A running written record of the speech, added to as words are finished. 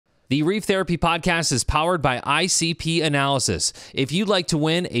The Reef Therapy Podcast is powered by ICP Analysis. If you'd like to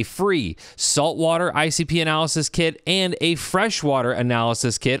win a free saltwater ICP analysis kit and a freshwater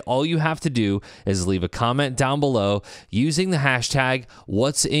analysis kit, all you have to do is leave a comment down below using the hashtag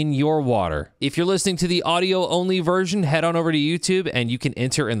What's in Your Water. If you're listening to the audio-only version, head on over to YouTube and you can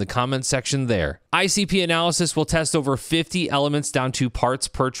enter in the comment section there. ICP Analysis will test over 50 elements down to parts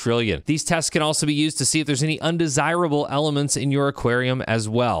per trillion. These tests can also be used to see if there's any undesirable elements in your aquarium as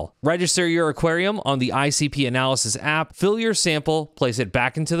well. Register your aquarium on the ICP Analysis app, fill your sample, place it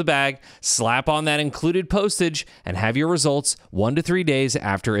back into the bag, slap on that included postage, and have your results 1 to 3 days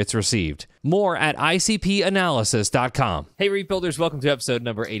after it's received. More at icpanalysis.com. Hey, Reef Builders, welcome to episode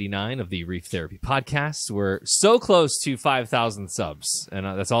number 89 of the Reef Therapy Podcast. We're so close to 5,000 subs, and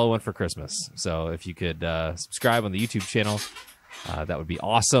that's all I want for Christmas. So if you could subscribe on the YouTube channel, that would be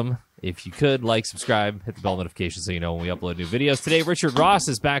awesome. If you could, like, subscribe, hit the bell notification so you know when we upload new videos. Today, Richard Ross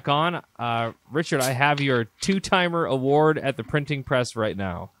is back on. Richard, I have your two-timer award at the printing press right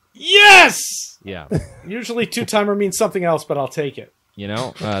now. Yes! Yeah. Usually two-timer means something else, but I'll take it. You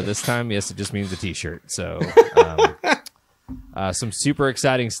know, this time, yes, it just means a t-shirt. So, some super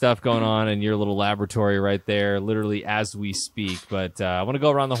exciting stuff going on in your little laboratory right there, literally as we speak. But I want to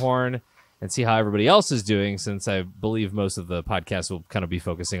go around the horn and see how everybody else is doing, since I believe most of the podcast will kind of be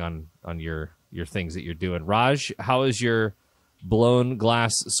focusing on your things that you're doing. Raj, how is your blown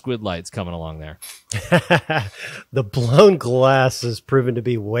glass squid lights coming along there? The blown glass has proven to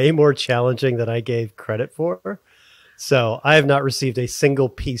be way more challenging than I gave credit for. So I have not received a single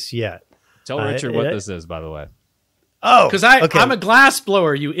piece yet. Tell Richard what this is, by the way. Oh, because I'm a glass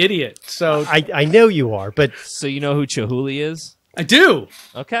blower, you idiot. So I know you are, but so you know who Chihuly is? I do.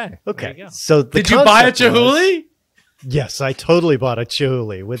 Okay. Okay. So did you buy a Chihuly? Yes, I totally bought a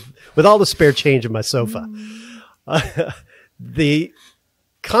Chihuly with all the spare change in my sofa. The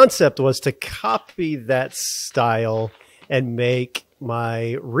concept was to copy that style and make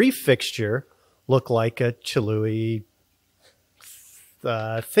my reef fixture look like a Chihuly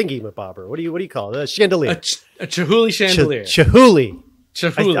thingy-mabobber. What do you call it? A chandelier. A Chihuly chandelier. Chihuly.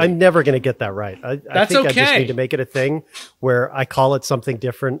 Chihuly. I'm never going to get that right. I think I just need to make it a thing where I call it something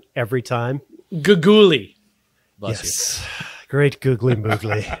different every time. Guguli. Yes. Great googly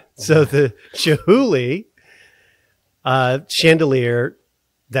moogly. So the Chihuly chandelier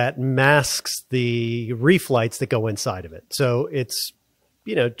that masks the reef lights that go inside of it. So it's,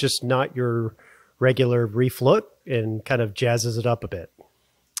 just not your regular reef look and kind of jazzes it up a bit.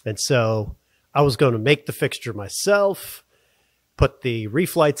 And so I was going to make the fixture myself, put the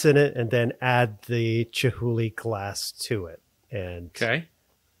reef lights in it, and then add the Chihuly glass to it. And okay.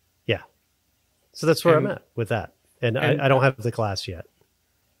 Yeah. So that's where I'm at with that. And I don't have the glass yet.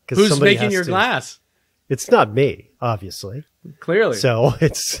 Who's making your glass? It's not me, obviously. Clearly. So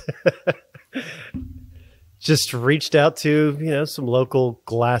it's just reached out to, some local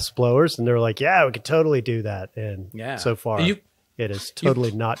glass blowers, and they're like, yeah, we could totally do that. And so far it has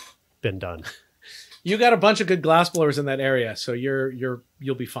totally not been done. You got a bunch of good glass blowers in that area, so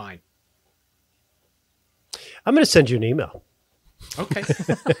you'll be fine. I'm going to send you an email. Okay.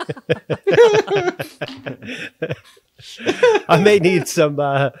 I may need some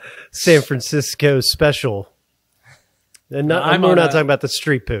San Francisco special. And we're not talking about the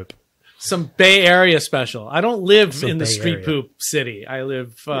street poop. Some Bay Area special. I don't live in the street poop city. I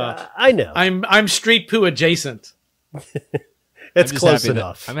live. I know. I'm street poo adjacent. It's close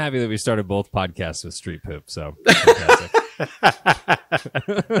enough. I'm happy that we started both podcasts with street poop. So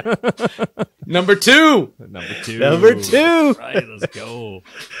Number two. Right, let's go.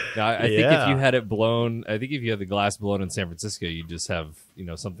 Now, I think if you had it blown, I think if you had the glass blown in San Francisco, you'd just have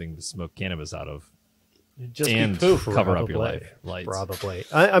something to smoke cannabis out of. Just and cover up your lights. Probably.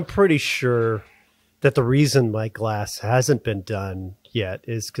 I'm pretty sure that the reason my glass hasn't been done yet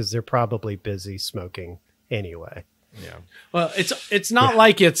is because they're probably busy smoking anyway. Yeah. Well, it's not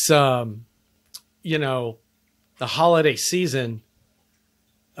like it's the holiday season,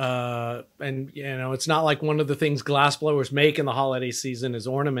 and it's not like one of the things glass blowers make in the holiday season is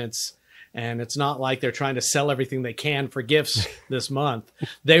ornaments. And it's not like they're trying to sell everything they can for gifts this month.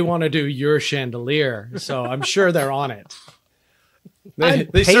 They want to do your chandelier. So I'm sure they're on it.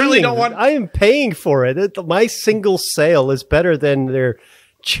 They certainly don't want... I am paying for it. My single sale is better than their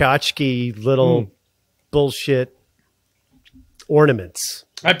tchotchke little bullshit ornaments.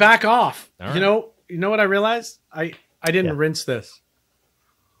 I back off. Right. You know what I realized? I didn't rinse this.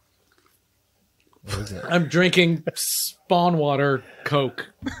 What is it? I'm drinking spawn water Coke.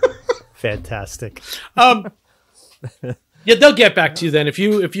 Fantastic. Yeah, they'll get back to you then. If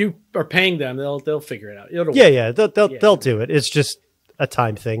you are paying them, they'll figure it out. They'll do it. It's just a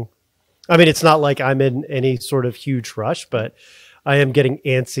time thing. I mean, it's not like I'm in any sort of huge rush, but I am getting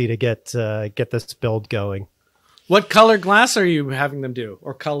antsy to get this build going. What color glass are you having them do,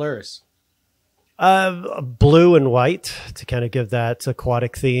 or colors? Blue and white to kind of give that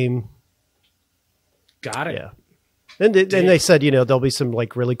aquatic theme. Got it. Yeah. And they said, there'll be some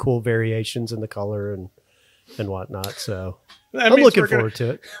like really cool variations in the color and whatnot. So I'm looking forward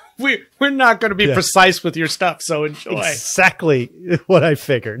to it. We're not going to be precise with your stuff, so enjoy. Exactly what I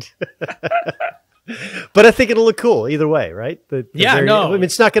figured. But I think it'll look cool either way, right? I mean,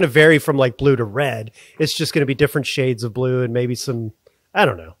 it's not going to vary from like blue to red. It's just going to be different shades of blue and maybe some, I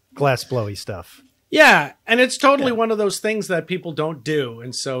don't know, glass blowy stuff. Yeah, and it's totally one of those things that people don't do,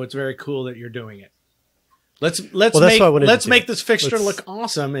 and so it's very cool that you're doing it. Let's make this fixture look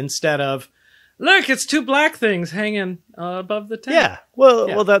awesome instead of, look, it's two black things hanging above the tank. Yeah,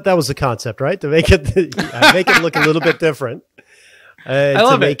 well, that was the concept, right? To make it look a little bit different, and I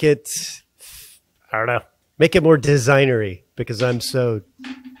love to make it, I don't know, make it more designery because I'm so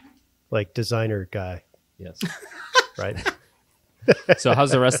like designer guy. Yes, right. So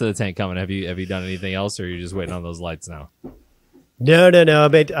how's the rest of the tank coming? Have you done anything else, or are you just waiting on those lights now? No. I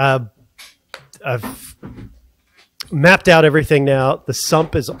made I've mapped out everything now. The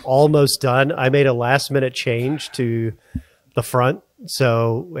sump is almost done. I made a last minute change to the front,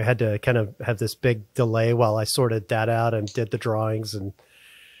 so we had to kind of have this big delay while I sorted that out and did the drawings and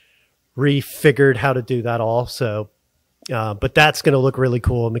refigured how to do that all. So, but that's going to look really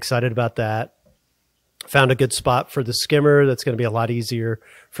cool. I'm excited about that. Found a good spot for the skimmer that's going to be a lot easier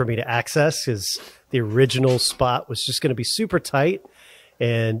for me to access because the original spot was just going to be super tight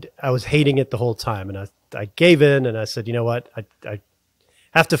and I was hating it the whole time. And I gave in and I said, you know what? I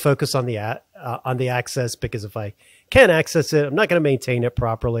have to focus on the access because if I can't access it, I'm not going to maintain it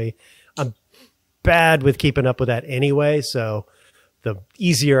properly. I'm bad with keeping up with that anyway. So the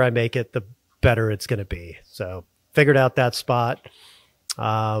easier I make it, the better it's going to be. So figured out that spot.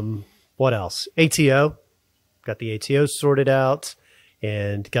 What else? ATO. Got the ATO sorted out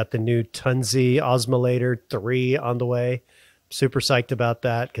and got the new Tunzi Osmolator 3 on the way. Super psyched about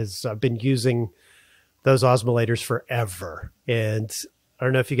that because I've been using those osmolators forever. And I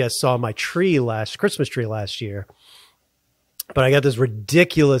don't know if you guys saw my Christmas tree last year, but I got this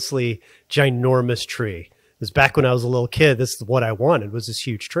ridiculously ginormous tree. It was back when I was a little kid. This is what I wanted, was this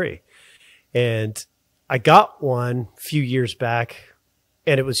huge tree. And I got one a few years back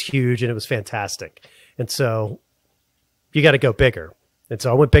and it was huge and it was fantastic. And so you got to go bigger. And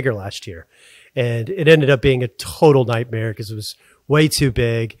so I went bigger last year and it ended up being a total nightmare because it was way too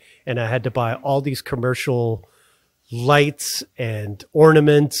big. And I had to buy all these commercial lights and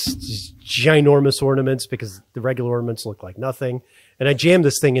ornaments, just ginormous ornaments because the regular ornaments look like nothing. And I jammed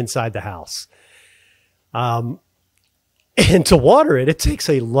this thing inside the house. And to water it, it takes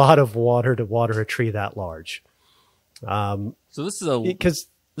a lot of water to water a tree that large. So this is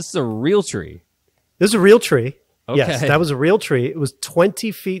a real tree. This is a real tree. Okay. Yes, that was a real tree. It was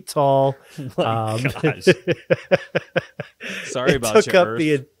 20 feet tall. Gosh. Sorry about it took up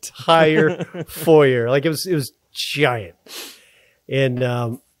the entire foyer. Like it was giant.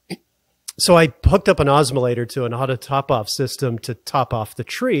 And so I hooked up an osmolator to an auto top-off system to top off the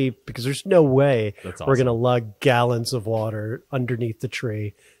tree because there's no way we're going to lug gallons of water underneath the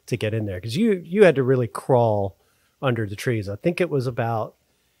tree to get in there. Because you had to really crawl under the trees. I think it was about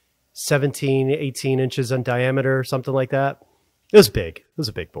 17, 18 inches in diameter, something like that. It was big. It was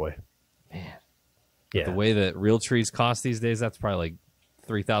a big boy. Man. Yeah. The way that real trees cost these days, that's probably like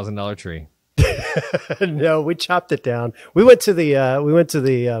 $3,000 tree. No, we chopped it down. We went to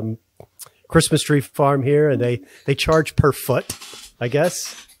the Christmas tree farm here, and they charge per foot, I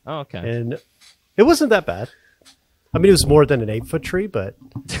guess. Oh, okay. And it wasn't that bad. I mean, it was more than an 8-foot tree, but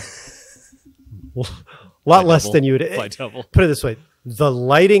a lot less than you would. Put it this way: the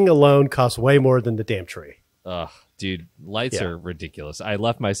lighting alone costs way more than the damn tree. Ugh, dude, lights are ridiculous. I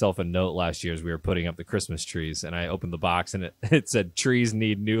left myself a note last year as we were putting up the Christmas trees, and I opened the box, and it said, "Trees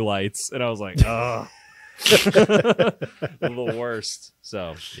need new lights," and I was like, "Ugh." The worst.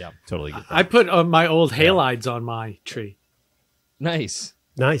 So yeah, totally get that. I put my old halides on my tree. Nice.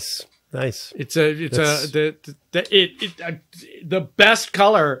 It's the best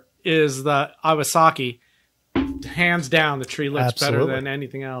color is the Awasaki. Hands down, the tree looks better than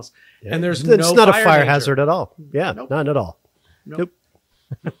anything else. Yeah. And it's not a fire hazard at all. Yeah, nope. Not at all. Nope.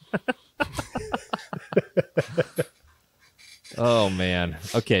 Oh man.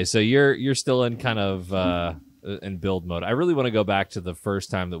 Okay, so you're still in kind of in build mode. I really want to go back to the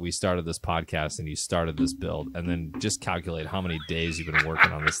first time that we started this podcast and you started this build, and then just calculate how many days you've been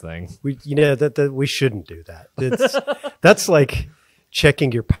working on this thing. We shouldn't do that. That's like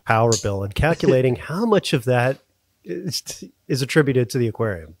checking your power bill and calculating how much of that is attributed to the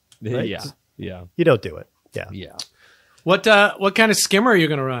aquarium. Right? Yeah. Yeah. You don't do it. Yeah. Yeah. What kind of skimmer are you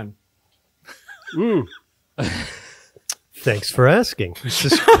going to run? Thanks for asking. It's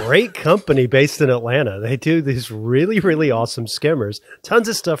this great company based in Atlanta. They do these really, really awesome skimmers. Tons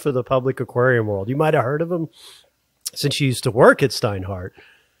of stuff for the public aquarium world. You might have heard of them since you used to work at Steinhardt.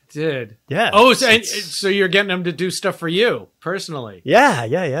 Did. Yeah. Oh, so you're getting them to do stuff for you personally. Yeah.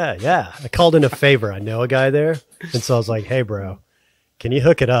 I called in a favor. I know a guy there. And so I was like, hey, bro, can you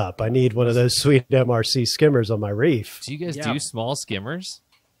hook it up? I need one of those sweet MRC skimmers on my reef. Do you guys do small skimmers?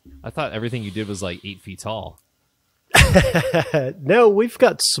 I thought everything you did was like 8 feet tall. No, we've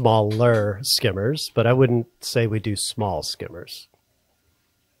got smaller skimmers, but I wouldn't say we do small skimmers.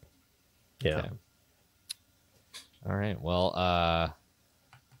 Yeah. Okay. All right. Well,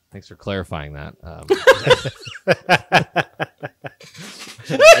 thanks for clarifying that.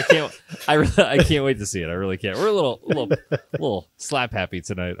 I can't wait to see it. I really can't. We're a little slap happy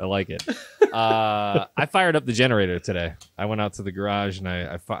tonight. I like it. I fired up the generator today. I went out to the garage and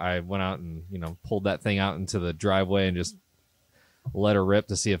I went out and pulled that thing out into the driveway and just let her rip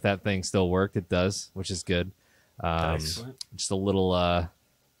to see if that thing still worked. It does, which is good. Nice. Just a little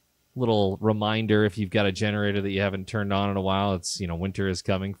reminder, if you've got a generator that you haven't turned on in a while, it's winter is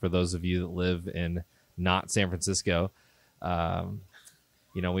coming for those of you that live in not San Francisco.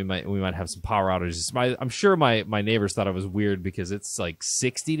 We might have some power outages. I'm sure my neighbors thought I was weird because it's like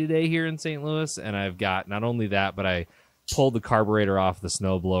 60 today here in St. Louis, and I've got not only that, but I pulled the carburetor off the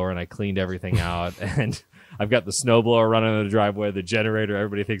snowblower and I cleaned everything out, and I've got the snowblower running in the driveway, the generator.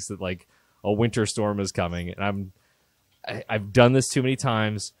 Everybody thinks that like a winter storm is coming, and I've done this too many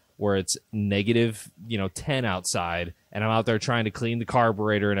times where it's negative 10 outside, and I'm out there trying to clean the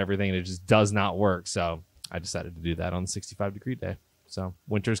carburetor and everything, and it just does not work. So I decided to do that on the 65-degree day. So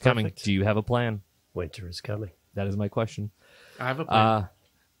winter's coming. Perfect. Do you have a plan? Winter is coming. That is my question. I have a plan.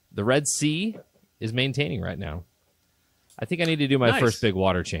 The Red Sea is maintaining right now. I think I need to do my first big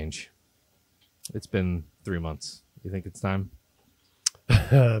water change. It's been 3 months. You think it's time?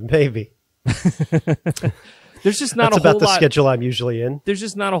 Maybe. There's just not That's a whole about the lot. schedule I'm usually in. There's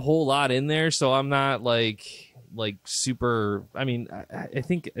just not a whole lot in there, so I'm not like super. I mean, I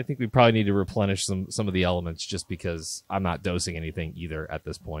think we probably need to replenish some of the elements just because I'm not dosing anything either at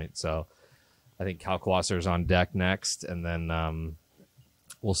this point. So I think Kalkwasser's on deck next, and then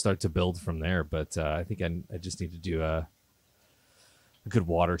we'll start to build from there. But I think I just need to do a good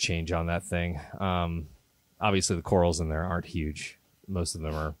water change on that thing. Obviously, the corals in there aren't huge. Most of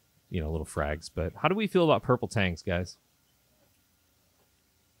them are little frags. But how do we feel about purple tangs, guys?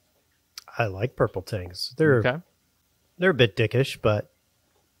 I like purple tangs. They're a bit dickish, but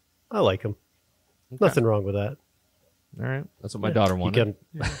I like them. Okay. Nothing wrong with that. All right, that's what my daughter wanted.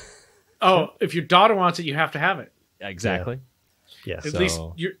 Oh, if your daughter wants it, you have to have it. Exactly. Yeah. At least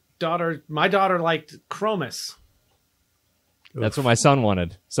my daughter liked Chromis. That's what my son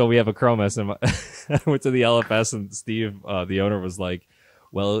wanted. So we have a Chromis, and I went to the LFS, and Steve, the owner, was like,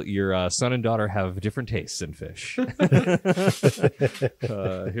 well, your son and daughter have different tastes in fish. Here's a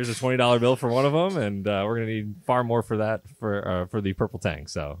 $20 bill for one of them, and we're going to need far more for that for the purple tang.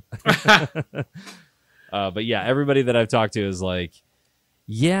 So, but yeah, everybody that I've talked to is like,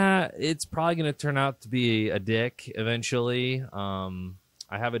 yeah, it's probably going to turn out to be a dick eventually. I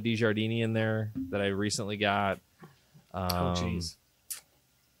have a Desjardins in there that I recently got. Oh, jeez.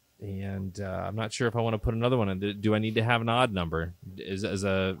 And I'm not sure if I want to put another one in. Do I need to have an odd number?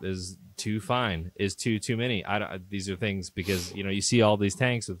 Is 2 fine? Is 2 too many? These are things because you see all these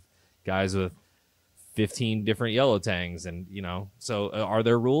tanks with guys with 15 different yellow tangs, and So are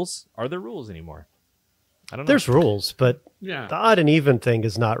there rules? Are there rules anymore? I don't know. There's rules, but Yeah. the odd and even thing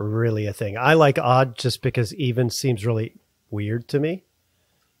is not really a thing. I like odd just because even seems really weird to me.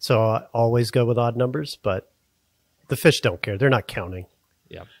 So I always go with odd numbers, but the fish don't care. They're not counting.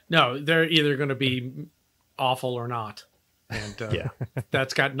 Yeah. No, they're either going to be awful or not. And Yeah.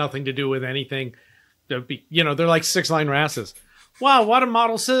 that's got nothing to do with anything. They're like 6-line wrasses. Wow, what a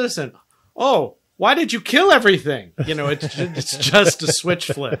model citizen. Oh, why did you kill everything? It's just a switch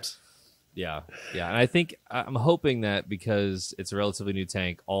flips. Yeah. And I think I'm hoping that because it's a relatively new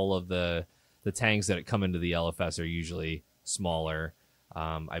tank, all of the tanks that come into the LFS are usually smaller.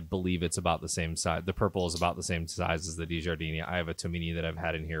 I believe it's about the same size. The purple is about the same size as the Desjardins. I have a Tomini that I've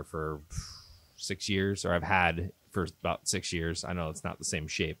had in here for 6 years, or I've had for about 6 years. I know it's not the same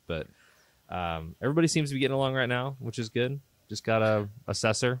shape, but everybody seems to be getting along right now, which is good. Just got a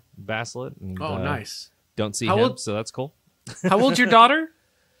assessor, Basslet. And, Nice. Don't see How him, old- so that's cool. How old's your daughter?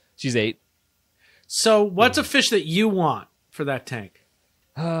 She's 8. So what's a fish that you want for that tank?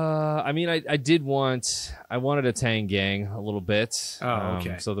 I mean, I wanted a tang gang a little bit. Oh,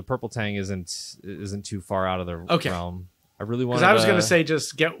 okay. So the purple tang isn't too far out of the realm. I really wanted. Because I was going to say,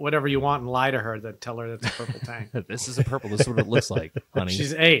 just get whatever you want and lie to her, then tell her that's a purple tang. This is a purple. This is what it looks like, honey.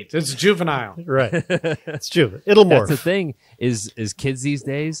 She's 8. It's juvenile. Right. It's juvenile. It'll morph. That's the thing is kids these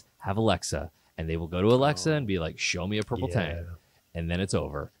days have Alexa, and they will go to Alexa and be like, "Show me a purple tang," and then it's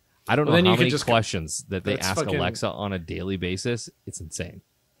over. I don't know how many questions that they ask Alexa on a daily basis. It's insane.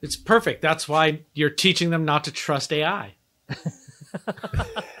 It's perfect. That's why you're teaching them not to trust AI.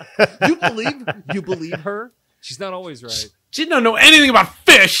 You believe her? She's not always right. She don't know anything about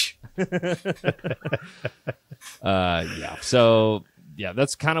fish. Yeah. So yeah,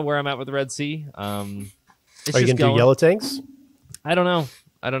 that's kind of where I'm at with the Red Sea. Are you gonna do yellow tanks? I don't know.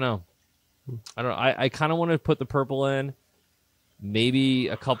 I kind of want to put the purple in, maybe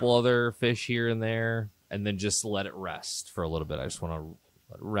a couple other fish here and there, and then just let it rest for a little bit. I just want to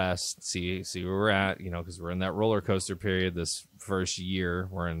let it rest, see where we're at, because we're in that roller coaster period this first year.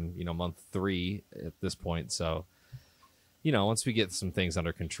 We're in, month 3 at this point. So, once we get some things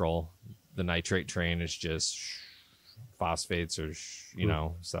under control, the nitrate train is just phosphates or,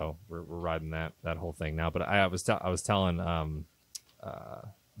 so we're riding that whole thing now. But I was telling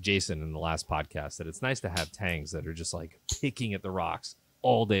Jason in the last podcast that it's nice to have tangs that are just like picking at the rocks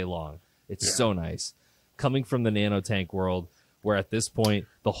all day long. It's so nice coming from the nano tank world, where at this point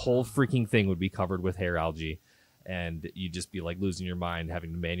the whole freaking thing would be covered with hair algae, and you'd just be like losing your mind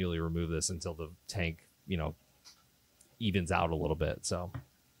having to manually remove this until the tank, evens out a little bit. So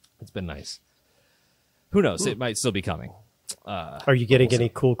it's been nice. Who knows? It might still be coming. Are you getting any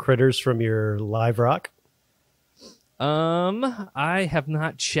cool critters from your live rock? I have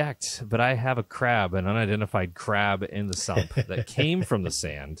not checked, but I have an unidentified crab in the sump that came from the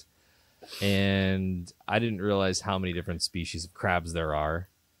sand. And I didn't realize how many different species of crabs there are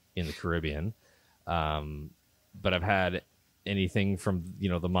in the Caribbean. But I've had anything from,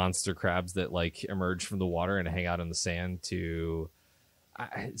 the monster crabs that like emerge from the water and hang out in the sand to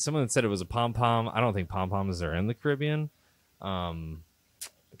someone said it was a pom-pom. I don't think pom-poms are in the Caribbean. I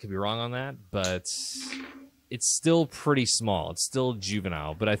could be wrong on that, but it's still pretty small. It's still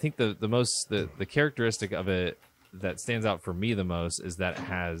juvenile, but I think the characteristic of it that stands out for me the most is that it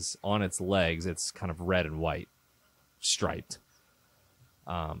has on its legs, it's kind of red and white striped.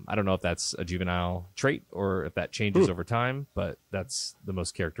 I don't know if that's a juvenile trait or if that changes over time, but that's the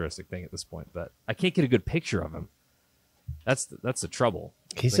most characteristic thing at this point. But I can't get a good picture of him. That's the trouble.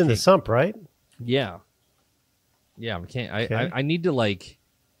 He's in the sump, right? Yeah. Yeah, I can't. I need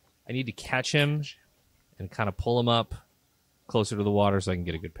to catch him and kind of pull him up closer to the water so I can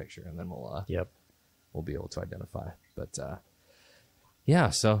get a good picture, and then we'll be able to identify. But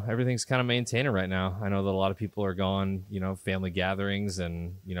yeah, so everything's kind of maintaining right now. I know that a lot of people are gone, family gatherings,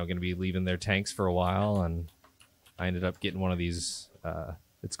 and going to be leaving their tanks for a while. And I ended up getting one of these.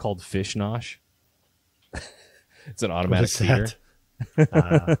 It's called Fish Nosh. It's an automatic feeder.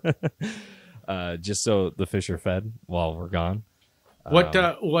 Just so the fish are fed while we're gone.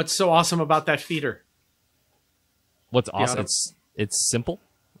 What's so awesome about that feeder? What's awesome? It's simple.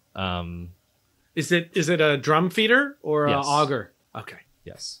 Is it a drum feeder or an auger? Okay.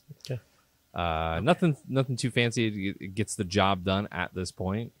 Yes. Okay. Nothing too fancy. It gets the job done at this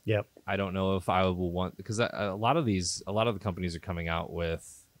point. Yep. I don't know if I will want, because a lot of the companies are coming out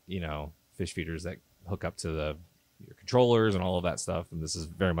with fish feeders that hook up to your controllers and all of that stuff, and this is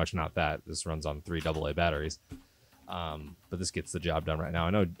very much not that. This runs on 3 AA batteries, but this gets the job done right now.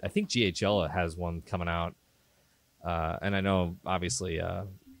 I think GHL has one coming out, and I know obviously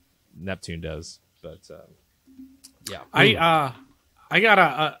Neptune does, but yeah. I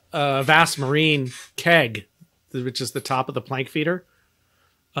got a Vast Marine keg, which is the top of the plank feeder,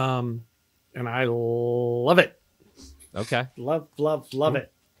 and I love it. Okay. Love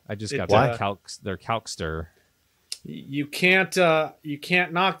it. I just got their Calcster. You can't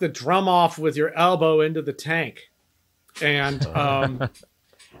knock the drum off with your elbow into the tank, and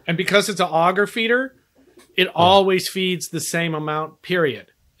and because it's an auger feeder, it always feeds the same amount.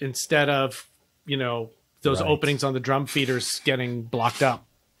 Period. Instead of those openings on the drum feeders getting blocked up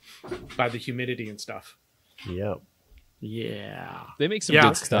by the humidity and stuff. Yep. Yeah. They make some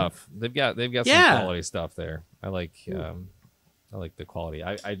good stuff. They've got some quality stuff there. I like the quality.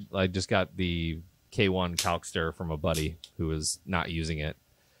 I just got the K1 Calcster from a buddy who was not using it,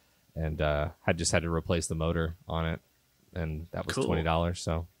 and had to replace the motor on it, and that was $20.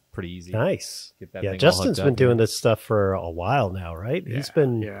 So pretty easy. Nice. Get that thing Justin's been doing this stuff for a while now, right? Yeah, he's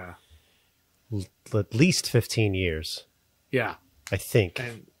been at least 15 years. Yeah. I think.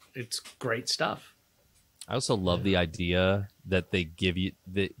 And it's great stuff. I also love the idea that they give you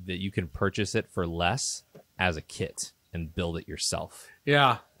that you can purchase it for less as a kit and build it yourself.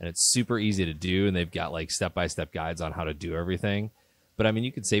 Yeah. And it's super easy to do, and they've got like step-by-step guides on how to do everything. But I mean,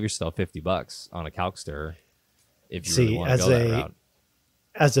 you could save yourself $50 on a calc stir if you really want to go that route.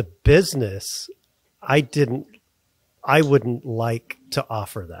 As a business, I wouldn't like to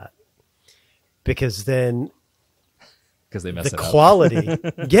offer that, because then they mess the it up. quality,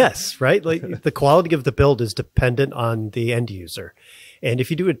 yes, right? Like the quality of the build is dependent on the end user. And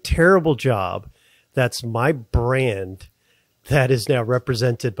if you do a terrible job, that's my brand that is now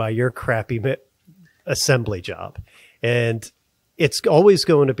represented by your crappy assembly job. And it's always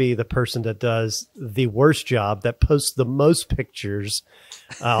going to be the person that does the worst job that posts the most pictures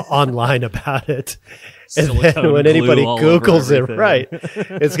online about it. And then when anybody Googles it, right,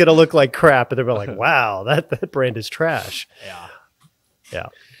 it's going to look like crap. And they're like, wow, that brand is trash. Yeah. Yeah.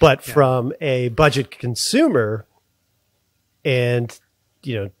 But from a budget consumer and,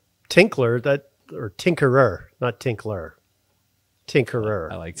 Tinkler, or Tinkerer, not Tinkler. Tinkerer.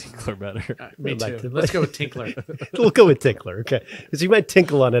 I like Tinkler better. Me too. Let's go with Tinkler. We'll go with Tinkler, okay? Because you might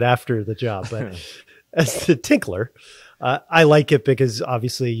tinkle on it after the job. But as the Tinkler, I like it because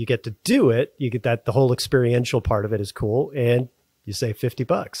obviously you get to do it. You get that the whole experiential part of it is cool, and you save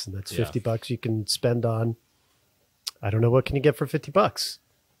 $50, and that's $50 you can spend on. I don't know, what can you get for $50?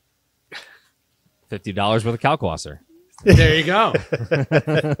 $50 worth of Kalkwasser. There you go.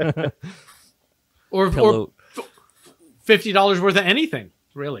 or $50 worth of anything,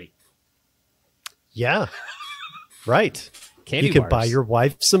 really. Yeah, right. Candy you can bars. buy your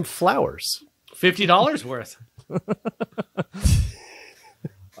wife some flowers. $50 worth.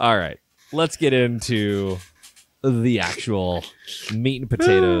 All right, let's get into the actual meat and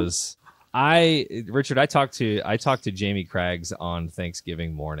potatoes. Richard, I talked to Jamie Craggs on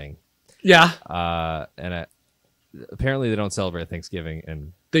Thanksgiving morning. Yeah. And apparently they don't celebrate Thanksgiving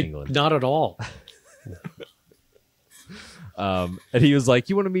in England. Not at all. And he was like,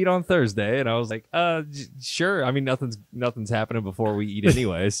 "You want to meet on Thursday?" And I was like, sure. I mean, nothing's happening before we eat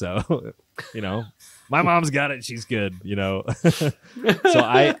anyway. So, my mom's got it. She's good, So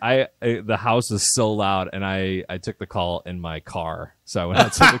the house was so loud, and I took the call in my car. So I went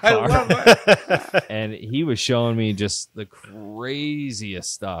out to the car, I love it. and he was showing me just the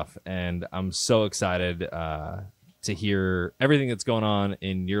craziest stuff. And I'm so excited to hear everything that's going on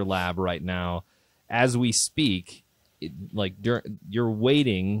in your lab right now as we speak. You're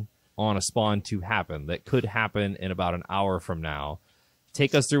waiting on a spawn to happen that could happen in about an hour from now.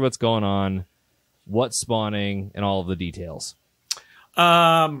 Take us through what's going on, what's spawning, and all of the details.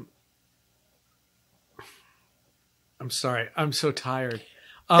 I'm sorry. I'm so tired.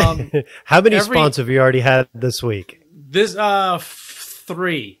 How many spawns have you already had this week? This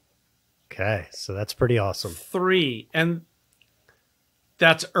 3. Okay, so that's pretty awesome. 3, and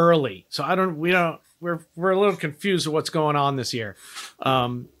that's early. So we're a little confused with what's going on this year.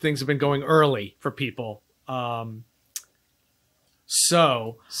 Things have been going early for people.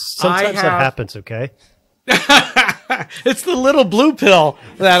 So sometimes that happens. Okay. It's the little blue pill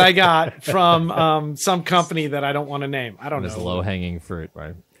that I got from some company that I don't want to name. I don't know. There's low hanging fruit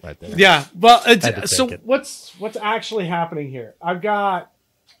right there. Yeah. Well, what's actually happening here? I've got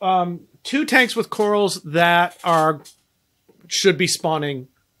 2 tanks with corals that should be spawning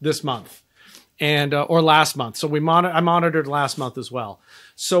this month. And or last month. So I monitored last month as well.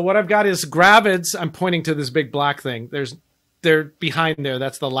 So what I've got is gravids. I'm pointing to this big black thing. They're behind there.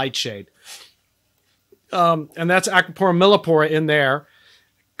 That's the light shade. And that's Acropora millipora in there,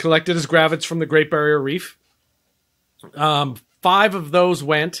 collected as gravids from the Great Barrier Reef. 5 of those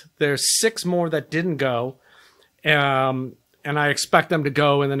went. There's 6 more that didn't go. And I expect them to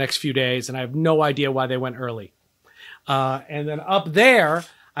go in the next few days. And I have no idea why they went early. And then up there,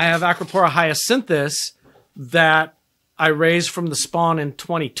 I have Acropora hyacinthus that I raised from the spawn in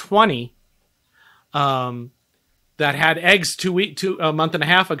 2020 that had eggs a month and a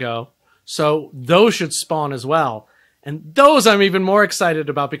half ago. So those should spawn as well. And those I'm even more excited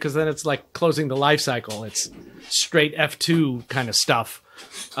about because then it's like closing the life cycle. It's straight F2 kind of stuff,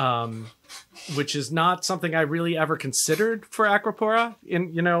 which is not something I really ever considered for Acropora,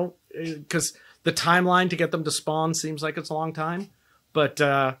 because the timeline to get them to spawn seems like it's a long time. But,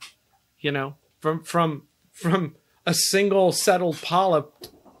 from a single settled polyp,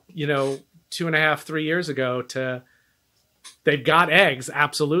 2.5, 3 years ago to they've got eggs.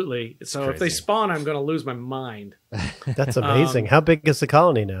 Absolutely. So if they spawn, I'm going to lose my mind. That's amazing. How big is the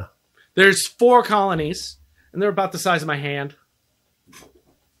colony now? There's 4 colonies and they're about the size of my hand.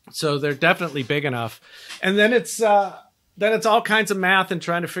 So they're definitely big enough. And then it's all kinds of math and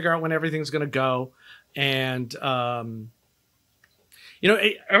trying to figure out when everything's going to go. And, you know,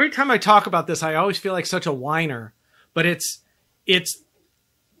 every time I talk about this, I always feel like such a whiner, but it's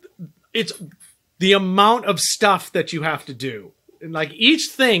the amount of stuff that you have to do. And like each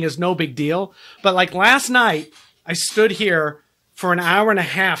thing is no big deal. But like last night, I stood here for an hour and a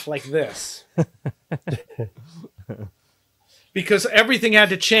half like this. Because everything had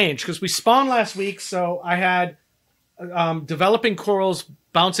to change. Because we spawned last week, so I had developing corals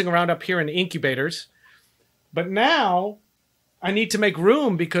bouncing around up here in incubators. But now I need to make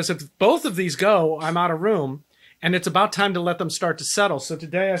room because if both of these go, I'm out of room. And it's about time to let them start to settle. So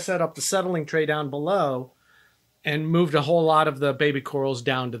today I set up the settling tray down below and moved a whole lot of the baby corals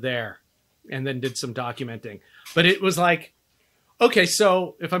down to there. And then did some documenting. But it was like, okay,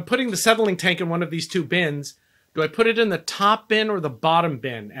 so if I'm putting the settling tank in one of these two bins, do I put it in the top bin or the bottom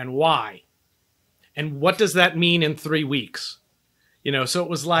bin, and why? And what does that mean in 3 weeks? You know, so it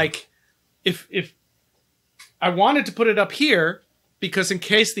was like, if I wanted to put it up here, because in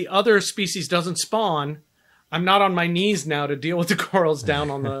case the other species doesn't spawn, I'm not on my knees now to deal with the corals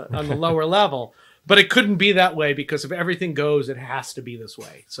down on the lower level. But it couldn't be that way because if everything goes, it has to be this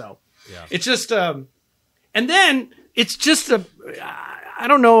way. So yeah. It's just, and then it's just I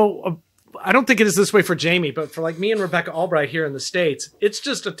don't know. I don't think it is this way for Jamie, but for like me and Rebecca Albright here in the States, it's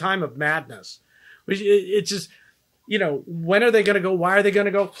just a time of madness. It's just, you know, when are they going to go? Why are they going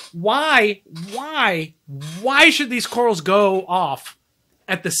to go? Why should these corals go off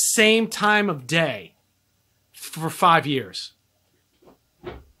at the same time of day for 5 years?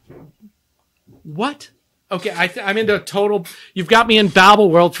 What? Okay, I'm into a total, you've got me in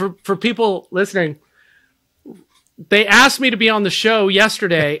Babel world. For people listening, they asked me to be on the show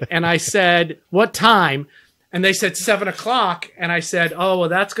yesterday, and I said, what time? And they said 7 o'clock, and I said, oh, well,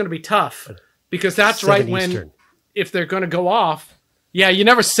 that's going to be tough, because that's right when, Eastern. If they're going to go off. Yeah, you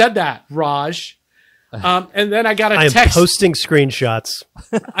never said that, Raj. And then I got a text. I'm posting screenshots.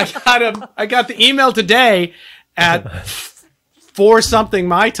 I got the email today at 4 something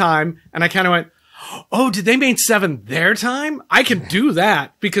my time, and I kind of went, oh, did they mean 7 their time? I can do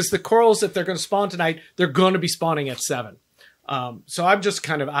that because the corals, if they're going to spawn tonight, they're going to be spawning at 7. So I'm just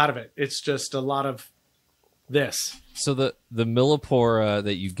kind of out of it. It's just a lot of this. So the Millipora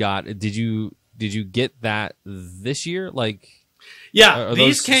that you got, did you get that this year? Like, yeah,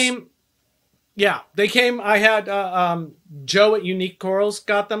 these came. Yeah, they came. I had Joe at Unique Corals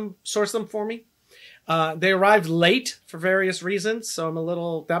got them, sourced them for me. They arrived late for various reasons, so I'm a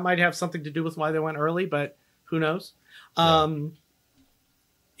little, that might have something to do with why they went early, but who knows?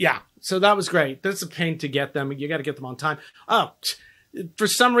 Yeah, so that was great. That's a pain to get them. You got to get them on time. Oh, for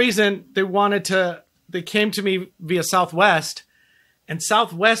some reason, they came to me via Southwest, and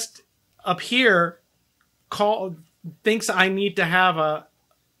Southwest up here thinks I need to have a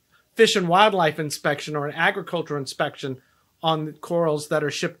fish and wildlife inspection or an agriculture inspection on the corals that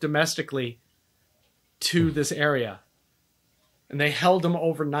are shipped domestically to this area. And they held them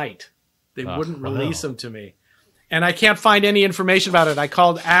overnight. They wouldn't release them to me. And I can't find any information about it. I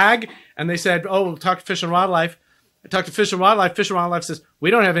called Ag, and they said, oh, we'll talk to Fish and Wildlife. I talked to Fish and Wildlife. Fish and Wildlife says, we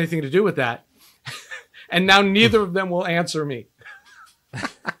don't have anything to do with that. And now neither of them will answer me.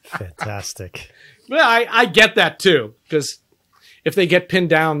 Fantastic. Well, I get that too, because if they get pinned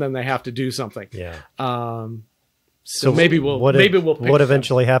down, then they have to do something. Yeah. So maybe we'll what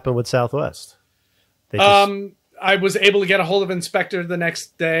eventually happened with Southwest? I was able to get a hold of an inspector the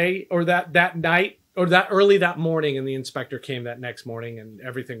next day, or that night, or that early that morning, and the inspector came that next morning, and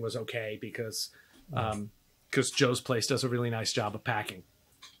everything was okay because Joe's place does a really nice job of packing.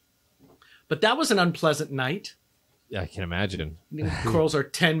 But that was an unpleasant night. Yeah, I can imagine. Corals are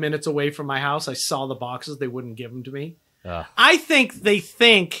 10 minutes away from my house. I saw the boxes. They wouldn't give them to me. I think they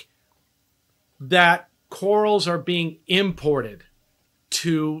think that corals are being imported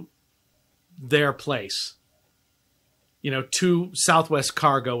to their place, to Southwest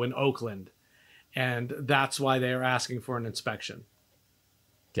Cargo in Oakland. And that's why they are asking for an inspection.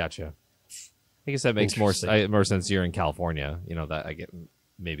 Gotcha. I guess that makes more sense here in California. That I get,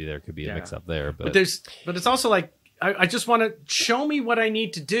 maybe there could be a mix up there, but it's also like, I just want to show me what I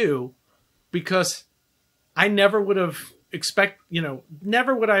need to do, because I never would have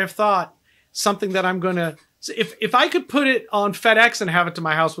never would I have thought something that I'm going to, if I could put it on FedEx and have it to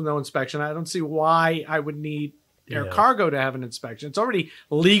my house with no inspection, I don't see why I would need air cargo to have an inspection. It's already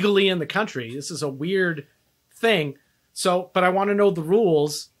legally in the country. This is a weird thing. So, but I want to know the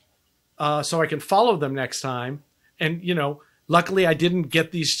rules so I can follow them next time. And, luckily I didn't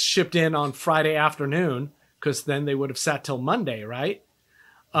get these shipped in on Friday afternoon, because then they would have sat till Monday, right?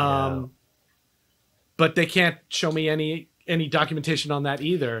 But they can't show me any any documentation on that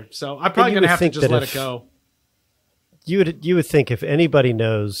either. So I'm probably going to have to just let it go. You would think if anybody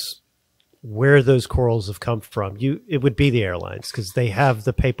knows where those corals have come from, it would be the airlines, because they have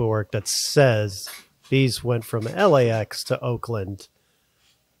the paperwork that says these went from LAX to Oakland.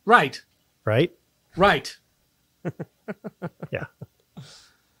 Right. Right? Right. Yeah.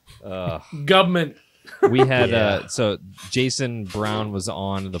 Government. We had so Jason Brown was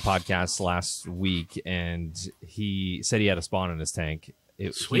on the podcast last week, and he said he had a spawn in his tank.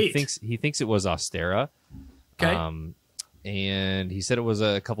 Sweet. He thinks it was Ostera. Okay. And he said it was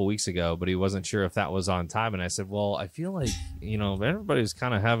a couple weeks ago, but he wasn't sure if that was on time. And I said, well, I feel like, everybody's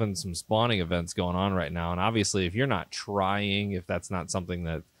kind of having some spawning events going on right now. And obviously, if you're not trying, if that's not something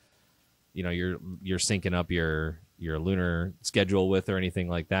that, you're syncing up your lunar schedule with or anything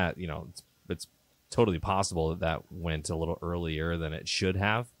like that, it's totally possible that went a little earlier than it should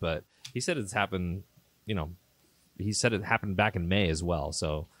have. But he said it's happened, he said it happened back in May as well.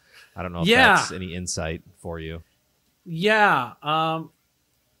 So I don't know if that's any insight for you. Yeah.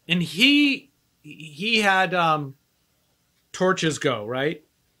 And he had torches go, right?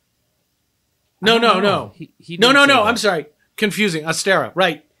 No. No. I'm sorry. Confusing. Ostera.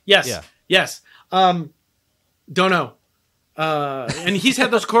 Right. Yes. Yeah. Yes. Don't know. And he's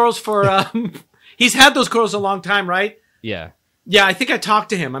had those corals for he's had those corals a long time, right? Yeah. Yeah, I think I talked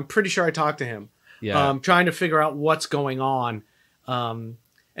to him. I'm pretty sure I talked to him. Yeah. Trying to figure out what's going on.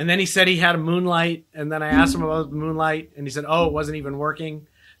 And then he said he had a moonlight, and then I asked him about the moonlight, and he said, "Oh, it wasn't even working."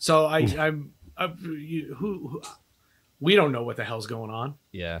 So we don't know what the hell's going on.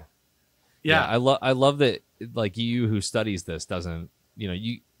 Yeah. Yeah. I love that. Like, you who studies this doesn't.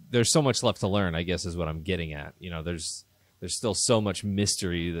 There's so much left to learn, I guess, is what I'm getting at. There's still so much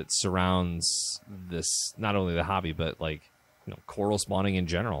mystery that surrounds this, not only the hobby, but coral spawning in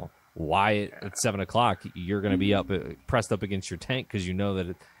general. Why at 7 o'clock you're going to be pressed up against your tank because you know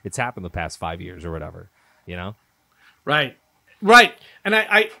that it's happened the past 5 years or whatever, Right. And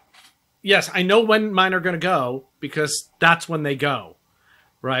I know when mine are going to go, because that's when they go,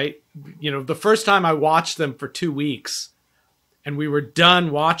 right? The first time I watched them for 2 weeks, and we were done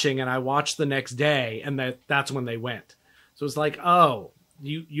watching, and I watched the next day, and that's when they went. So it's like, oh,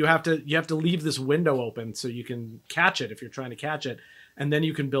 you have to leave this window open so you can catch it if you're trying to catch it. And then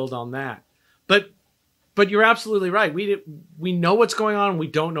you can build on that. But you're absolutely right. We know what's going on. We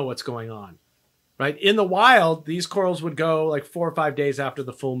don't know what's going on, right? In the wild, these corals would go like 4 or 5 days after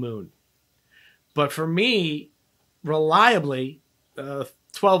the full moon. But for me, reliably, 12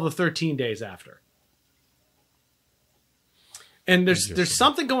 or 13 days after. And there's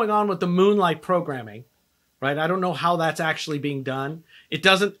something going on with the moonlight programming, right? I don't know how that's actually being done. It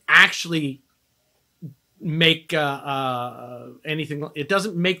doesn't actually make anything. It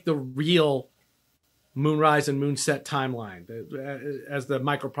doesn't make the real moonrise and moonset timeline as the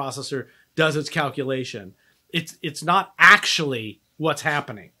microprocessor does its calculation. It's not actually what's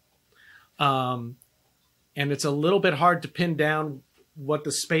happening, and it's a little bit hard to pin down what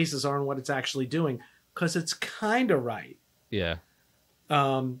the spaces are and what it's actually doing, because it's kind of right. Yeah.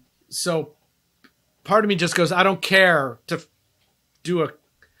 So part of me just goes, I don't care to do a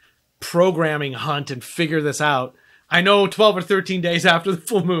programming hunt and figure this out. I know 12 or 13 days after the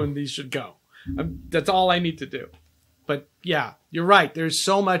full moon these should go. That's all I need to do. But yeah, you're right. There's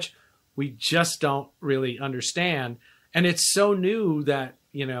so much we just don't really understand, and it's so new that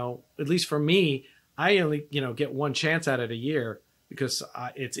at least for me, I only get one chance at it a year because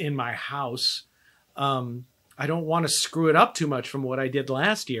it's in my house. I don't want to screw it up too much from what I did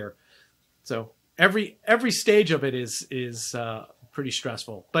last year. So every stage of it is pretty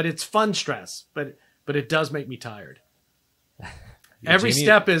stressful, but it's fun stress, but it does make me tired. Every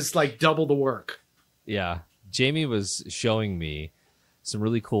step is like double the work. Yeah. Jamie was showing me some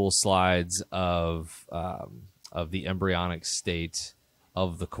really cool slides of the embryonic state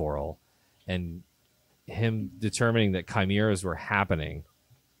of the coral, and him determining that chimeras were happening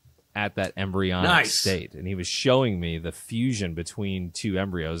at that embryonic state. And he was showing me the fusion between two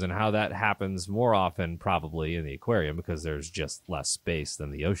embryos and how that happens more often probably in the aquarium because there's just less space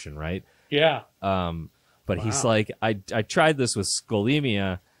than the ocean, right? Yeah. But he's like, I tried this with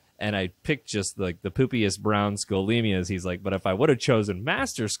scolemia, and I picked just like the poopiest brown scolemias. He's like, but if I would have chosen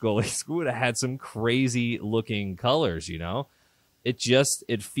master scolies, we would have had some crazy looking colors,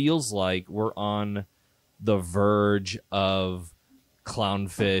 It feels like we're on the verge of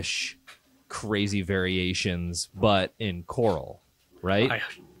clownfish crazy variations, but in coral, right?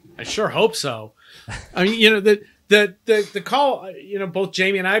 I sure hope so. I mean, the call, both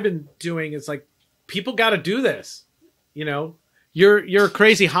Jamie and I've been doing, it's like, people got to do this. You're a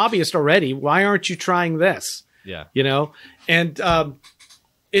crazy hobbyist already. Why aren't you trying this? Yeah. You know, and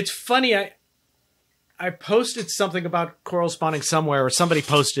it's funny. I posted something about coral spawning somewhere, or somebody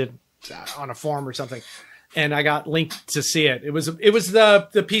posted on a forum or something, and I got linked to see it. It was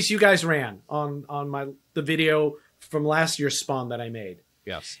the piece you guys ran on the video from last year's spawn that I made.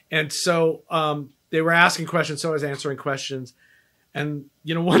 Yes. And so they were asking questions, so I was answering questions. And,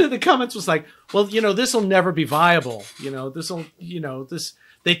 you know, one of the comments was like, well, you know, this will never be viable. You know,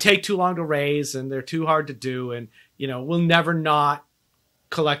 they take too long to raise and they're too hard to do. And, you know, we'll never not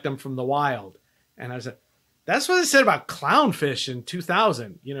collect them from the wild. And I was like, that's what I said about clownfish in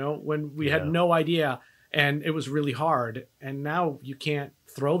 2000, you know, when we had no idea and it was really hard. And now you can't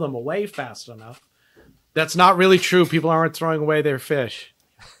throw them away fast enough. That's not really true. People aren't throwing away their fish.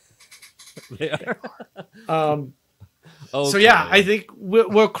 They are. Okay. So yeah, I think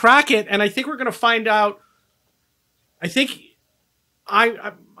we'll crack it, and I think we're going to find out. I think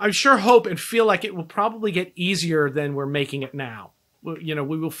I sure hope and feel like it will probably get easier than we're making it now. You know,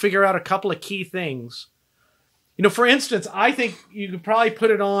 we will figure out a couple of key things. You know, for instance, I think you could probably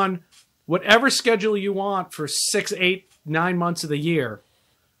put it on whatever schedule you want for 6, 8, 9 months of the year.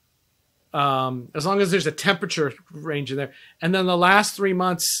 As long as there's a temperature range in there. And then the last 3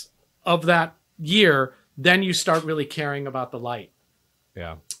 months of that year, then you start really caring about the light.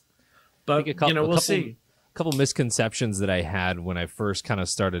 Yeah. But, you know, we'll see. A couple misconceptions that I had when I first kind of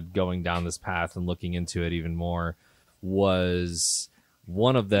started going down this path and looking into it even more was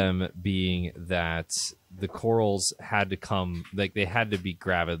one of them being that the corals had to come, like they had to be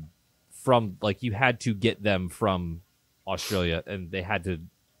gravid from, like you had to get them from Australia and they had to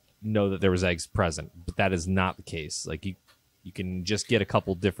know that there was eggs present, but that is not the case. Like you can just get a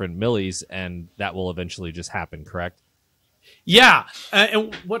couple different millies and that will eventually just happen, correct? Yeah.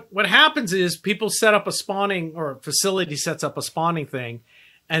 And what happens is people set up a spawning, or a facility sets up a spawning thing,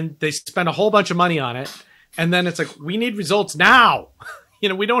 and they spend a whole bunch of money on it. And then it's like, we need results now. You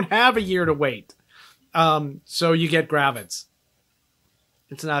know, we don't have a year to wait. So you get gravids.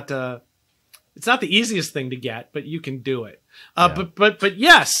 It's not the easiest thing to get, but you can do it. But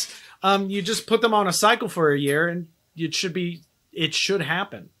yes, you just put them on a cycle for a year and it should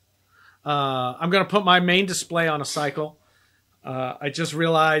happen. I'm going to put my main display on a cycle. I just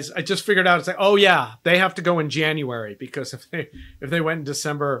figured out, it's like, oh yeah, they have to go in January, because if they went in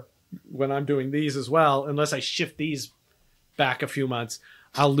December when I'm doing these as well, unless I shift these back a few months,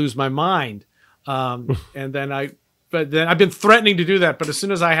 I'll lose my mind. But then I've been threatening to do that, but as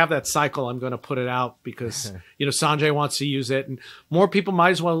soon as I have that cycle, I'm going to put it out, because, you know, Sanjay wants to use it, and more people might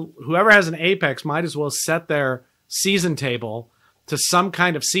as well, whoever has an Apex might as well set their season table to some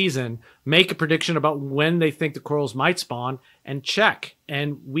kind of season, make a prediction about when they think the corals might spawn, and check.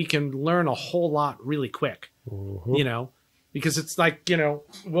 And we can learn a whole lot really quick, you know, because it's like, you know,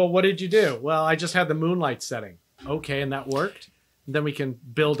 well, what did you do? Well, I just had the moonlight setting. Okay. And that worked. And then we can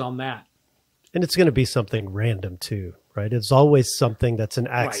build on that. And it's going to be something random too, right? It's always something that's an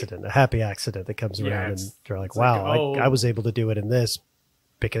accident, a happy accident that comes around, and you're like, wow, I was able to do it in this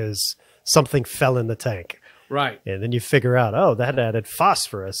because something fell in the tank. Right. And then you figure out, oh, that added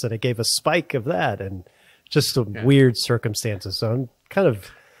phosphorus and it gave a spike of that, and just some weird circumstances. So I'm kind of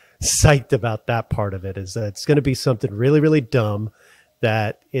psyched about that part of it, is that it's going to be something really, really dumb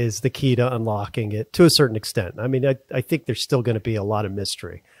that is the key to unlocking it to a certain extent. I mean, I think there's still going to be a lot of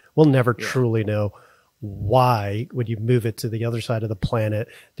mystery. We'll never truly know why, when you move it to the other side of the planet,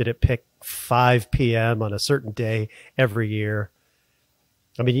 did it pick 5 p.m. on a certain day every year?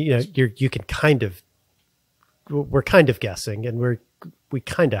 I mean, you know, you can kind of, we're kind of guessing, and we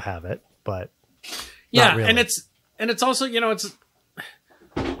kind of have it, but not really. and it's also, you know, it's,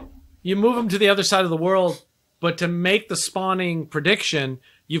 you move them to the other side of the world, but to make the spawning prediction,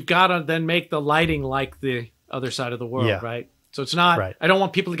 you've got to then make the lighting like the other side of the world, right? So it's not, I don't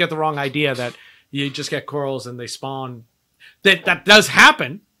want people to get the wrong idea that you just get corals and they spawn. That does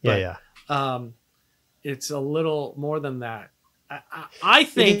happen. But, it's a little more than that. I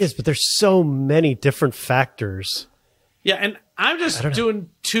think it is, but there's so many different factors. Yeah, and I'm just doing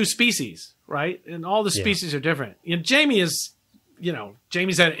 2 species, right? And all the species are different. You know,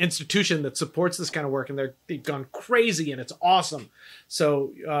 Jamie's at an institution that supports this kind of work, and they've gone crazy, and it's awesome.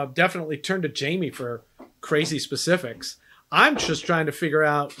 So definitely turn to Jamie for crazy specifics. I'm just trying to figure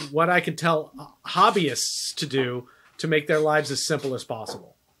out what I can tell hobbyists to do to make their lives as simple as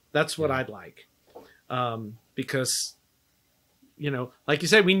possible. That's what I'd like. Because, you know, like you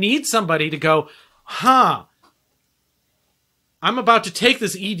said, we need somebody to go, I'm about to take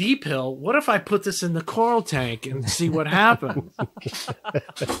this ED pill. What if I put this in the coral tank and see what happens?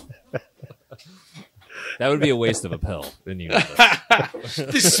 That would be a waste of a pill. Yeah,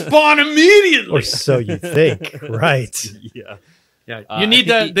 they spawn immediately. Or so you think, right? Yeah. Yeah, you need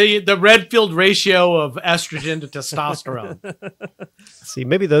the Redfield ratio of estrogen to testosterone. See,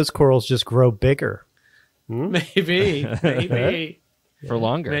 maybe those corals just grow bigger. Maybe For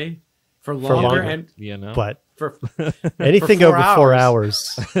longer. Maybe. For longer, and You know? But for anything for 4 over 4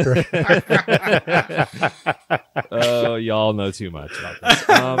 hours. Oh, y'all know too much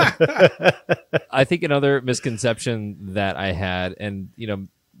about this. I think another misconception that I had, and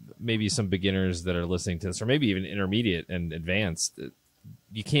maybe some beginners that are listening to this, or maybe even intermediate and advanced,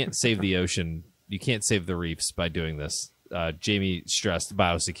 you can't save the ocean. You can't save the reefs by doing this. Jamie stressed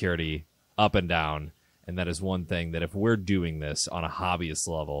biosecurity up and down, and that is one thing that if we're doing this on a hobbyist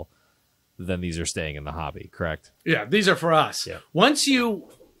level, then these are staying in the hobby, correct? Yeah, these are for us. Yeah. Once yeah.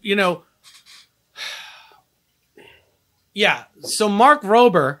 So Mark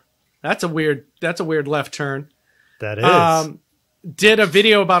Rober, that's a weird left turn. That is. Did a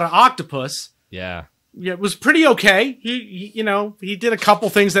video about an octopus. Yeah. Yeah, it was pretty okay. He did a couple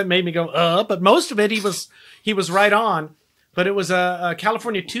things that made me go, but most of it he was right on. But it was a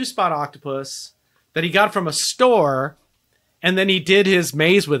California 2-spot octopus that he got from a store, and then he did his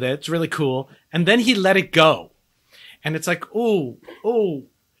maze with it. It's really cool. And then he let it go. And it's like, oh,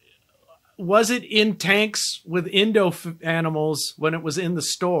 was it in tanks with Indo animals when it was in the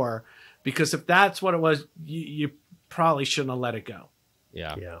store? Because if that's what it was, you probably shouldn't have let it go.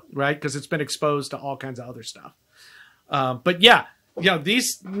 Yeah. Right? Because it's been exposed to all kinds of other stuff. But yeah,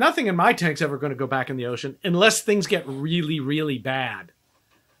 nothing in my tank's ever going to go back in the ocean unless things get really, really bad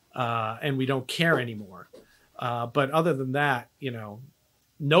and we don't care anymore. But other than that,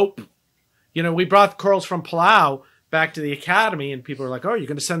 nope. We brought corals from Palau back to the academy, and people are like, "Oh, you're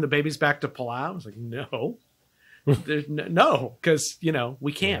going to send the babies back to Palau?" I was like, "No, no, because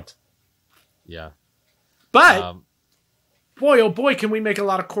we can't." Yeah. But boy, oh boy, can we make a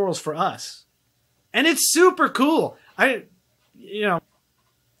lot of corals for us, and it's super cool.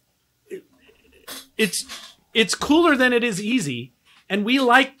 It's cooler than it is easy, and we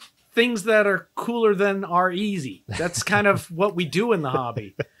like things that are cooler than are easy. That's kind of what we do in the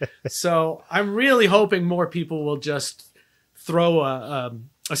hobby. So I'm really hoping more people will just throw a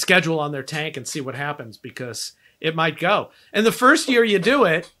schedule on their tank and see what happens, because it might go. And the first year you do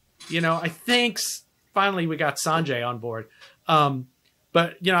it, I think finally we got Sanjay on board.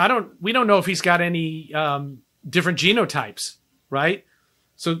 But we don't know if he's got any different genotypes, right?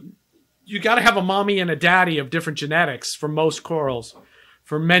 So you got to have a mommy and a daddy of different genetics for most corals.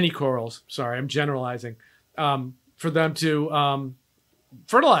 For many corals, sorry, I'm generalizing, for them to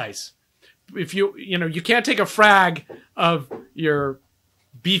fertilize. If you can't take a frag of your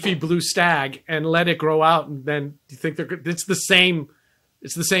beefy blue stag and let it grow out, and then you think it's the same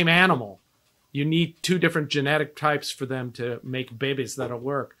animal. You need 2 different genetic types for them to make babies that'll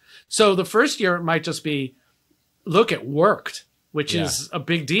work. So the first year it might just be, look, it worked, which is a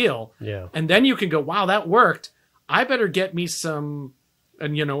big deal. Yeah. And then you can go, wow, that worked. I better get me some.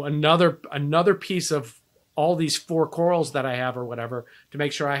 And another piece of all these 4 corals that I have or whatever, to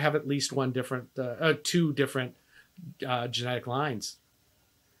make sure I have at least 2 different genetic lines.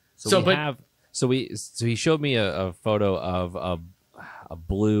 So he showed me a photo of a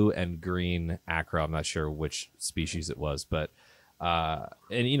blue and green acro. I'm not sure which species it was, but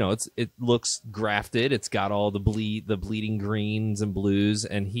it looks grafted. It's got all the bleeding greens and blues,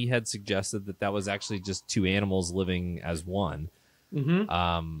 and he had suggested that was actually just 2 animals living as one.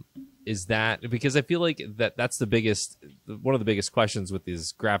 Mm-hmm. Is that because I feel like that's one of the biggest questions with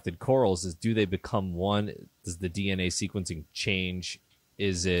these grafted corals is, do they become one? Does the DNA sequencing change?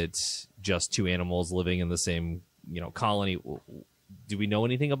 Is it just 2 animals living in the same colony? Do we know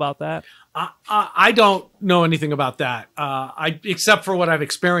anything about that? I don't know anything about that, except for what I've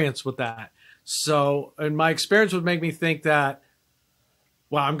experienced with that. So, and my experience would make me think that,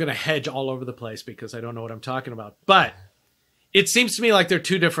 well, I'm going to hedge all over the place because I don't know what I'm talking about. But it seems to me like they're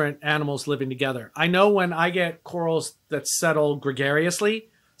 2 different animals living together. I know when I get corals that settle gregariously,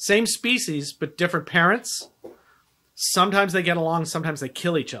 same species, but different parents, sometimes they get along, sometimes they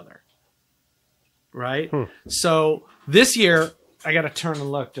kill each other. Right? So this year, I got to turn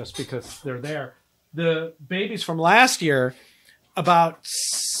and look just because they're there. The babies from last year, about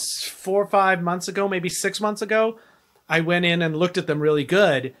 4 or 5 months ago, maybe 6 months ago, I went in and looked at them really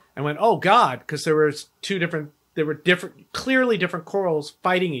good and went, oh God, because there were clearly different corals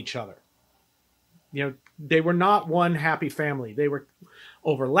fighting each other. They were not one happy family. They were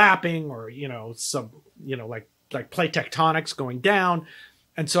overlapping, or like plate tectonics going down.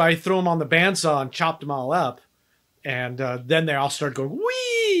 And so I threw them on the bandsaw and chopped them all up. And then they all started going,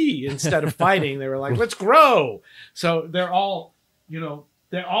 wee! Instead of fighting, they were like, let's grow. So they're all,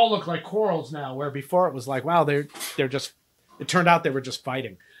 they all look like corals now, where before it was like, wow, they're just, it turned out they were just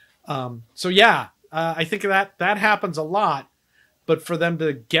fighting. So yeah, I think that happens a lot, but for them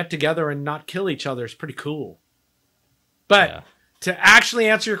to get together and not kill each other is pretty cool. But to actually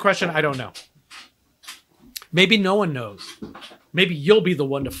answer your question, I don't know. Maybe no one knows. Maybe you'll be the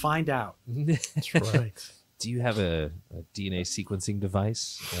one to find out. That's right. Do you have a DNA sequencing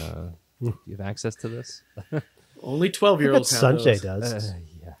device? Do you have access to this? Only 12-year-olds have Sanjay those. does.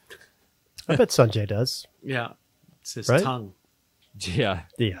 Yeah. I bet Sanjay does. Yeah. It's his Right? tongue. Yeah.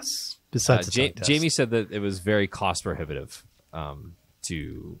 Yes. Besides the tongue test. Jamie said that it was very cost prohibitive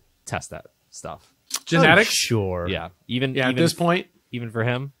to test that stuff. Genetics? Oh, sure. Yeah. Even At this point? even for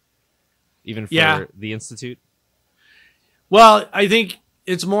him, even for the institute. Well, I think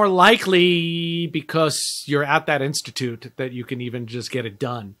it's more likely because you're at that institute that you can even just get it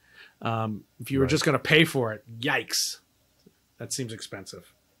done. If you were just going to pay for it, yikes. That seems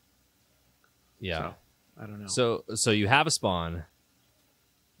expensive. Yeah. So, I don't know. So you have a spawn.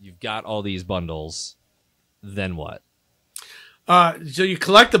 You've got all these bundles. Then what? So you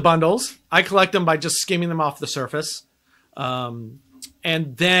collect the bundles. I collect them by just skimming them off the surface. And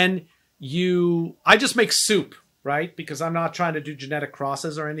then I just make soup, right? Because I'm not trying to do genetic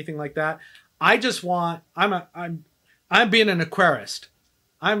crosses or anything like that. I just want, I'm being an aquarist.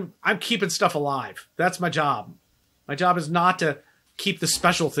 I'm keeping stuff alive. That's my job. My job is not to keep the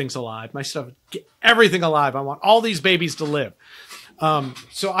special things alive. My stuff, get everything alive. I want all these babies to live.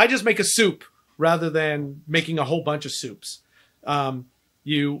 So I just make a soup rather than making a whole bunch of soups.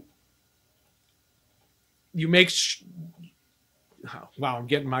 You make, wow, I'm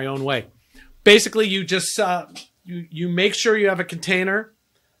getting my own way. Basically, you just, you make sure you have a container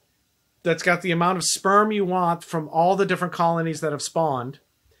that's got the amount of sperm you want from all the different colonies that have spawned.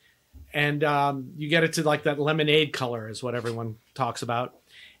 And you get it to like that lemonade color is what everyone talks about.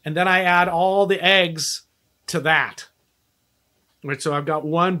 And then I add all the eggs to that. Right, so I've got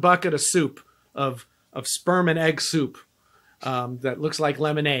one bucket of soup, of sperm and egg soup that looks like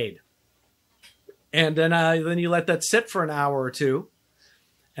lemonade. And then you let that sit for an hour or two.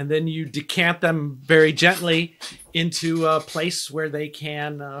 And then you decant them very gently into a place where they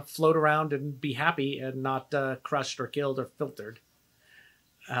can float around and be happy and not crushed or killed or filtered.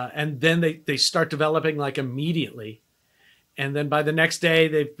 And then they start developing like immediately. And then by the next day,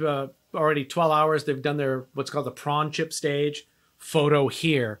 they've already 12 hours, they've done their what's called the prawn chip stage, photo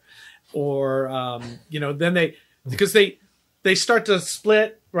here. Or, then because they start to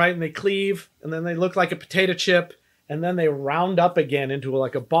split, right? And they cleave, and then they look like a potato chip. And then they round up again into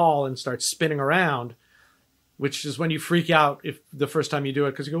like a ball and start spinning around, which is when you freak out if the first time you do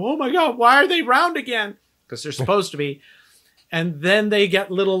it, because you go, oh my God, why are they round again? Because they're supposed to be. And then they get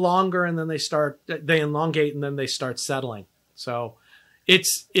a little longer, and then they elongate, and then they start settling. So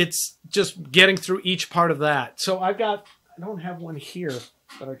it's just getting through each part of that. So I don't have one here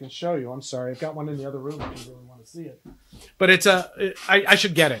that I can show you. I'm sorry. I've got one in the other room if you really want to see it. But I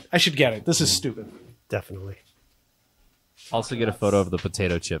should get it. I should get it. This is stupid. Definitely. Also get a photo of the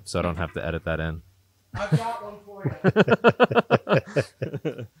potato chip so I don't have to edit that in. I've got one for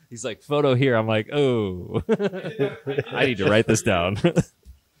you. He's like, photo here. I'm like, oh, I need to write this down.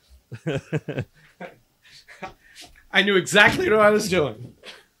 I knew exactly what I was doing.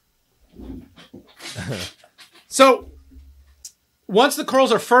 So once the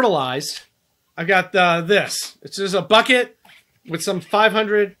corals are fertilized, I've got this. It's just a bucket with some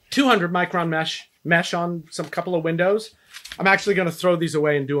 200 micron mesh on some couple of windows. I'm actually going to throw these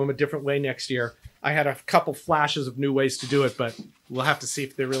away and do them a different way next year. I had a couple flashes of new ways to do it, but we'll have to see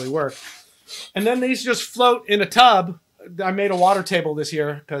if they really work. And then these just float in a tub. I made a water table this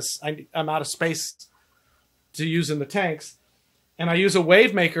year because I'm out of space to use in the tanks. And I use a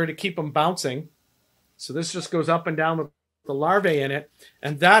wave maker to keep them bouncing. So this just goes up and down with the larvae in it.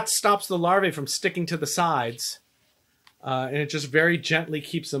 And that stops the larvae from sticking to the sides. And it just very gently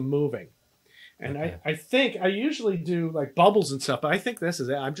keeps them moving. And okay. I think I usually do like bubbles and stuff, but I think this is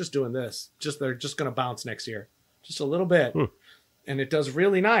it. I'm just doing this. They're just going to bounce next year. Just a little bit. And it does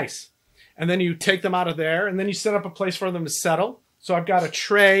really nice. And then you take them out of there, and then you set up a place for them to settle. So I've got a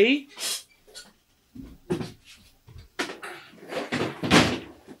tray.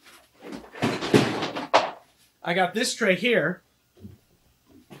 I got this tray here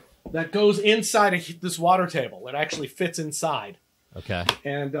that goes inside of this water table. It actually fits inside. Okay.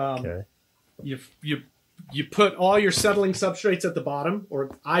 And you put all your settling substrates at the bottom, or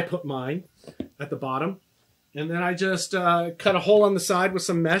I put mine at the bottom. And then I just cut a hole on the side with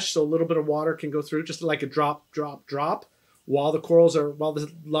some mesh so a little bit of water can go through, just like a drop, drop, drop, while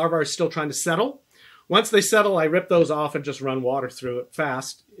the larvae are still trying to settle. once they settle, I rip those off and just run water through it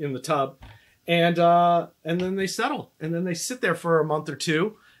fast in the tub. And then they settle. And then they sit there for a month or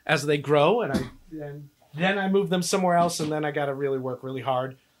two as they grow. And then I move them somewhere else. And then I got to really work really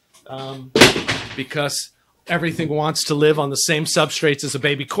hard because everything wants to live on the same substrates as a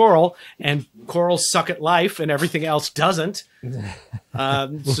baby coral. And corals suck at life and everything else doesn't.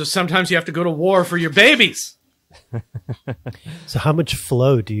 So sometimes you have to go to war for your babies. So how much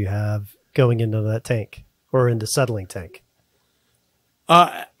flow do you have going into that tank or in the settling tank?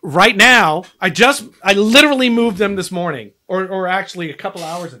 Right now, I literally moved them this morning, or actually a couple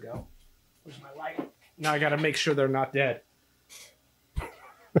hours ago. Where's my light? Now I got to make sure they're not dead.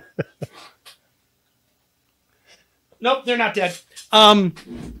 Nope, they're not dead.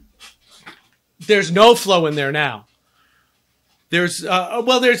 There's no flow in there now.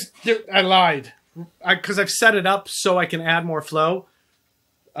 I lied. Because I've set it up so I can add more flow.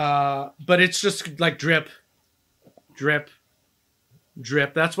 But it's just like drip, drip,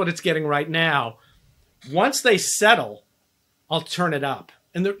 drip. That's what it's getting right now. Once they settle, I'll turn it up.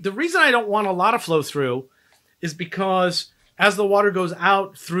 And the reason I don't want a lot of flow through is because as the water goes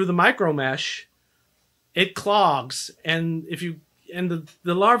out through the micro mesh, it clogs. And the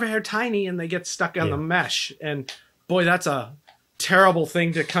larvae are tiny and they get stuck on the mesh. And boy, that's a terrible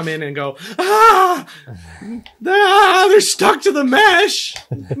thing to come in and go, they're stuck to the mesh.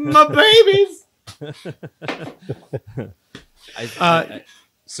 My babies.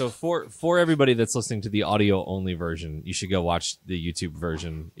 So for everybody that's listening to the audio only version, you should go watch the YouTube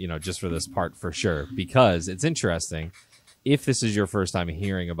version, just for this part for sure, because it's interesting. If this is your first time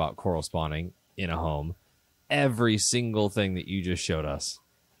hearing about coral spawning in a home, every single thing that you just showed us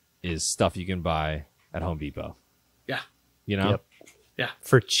is stuff you can buy at Home Depot. Yeah. Yep. Yeah.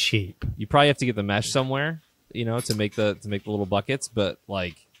 For cheap. You probably have to get the mesh somewhere, to make the little buckets, but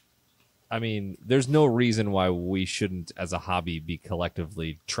there's no reason why we shouldn't, as a hobby, be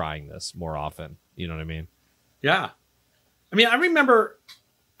collectively trying this more often. You know what I mean? Yeah. I remember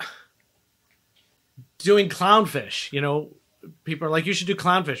doing clownfish. People are like, you should do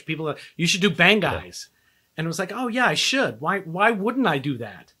clownfish. People are, you should do bang eyes. Yeah. And it was like, oh yeah, I should. Why wouldn't I do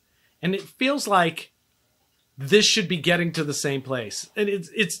that? And it feels like this should be getting to the same place. And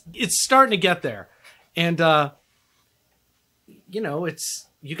it's starting to get there. And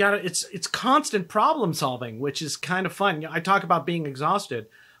it's constant problem solving, which is kind of fun. I talk about being exhausted,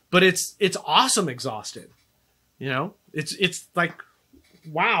 but it's awesome exhausted. It's like,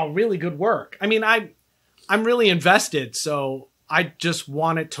 wow, really good work. I'm really invested, so I just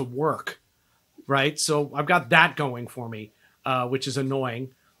want it to work, right? So I've got that going for me, which is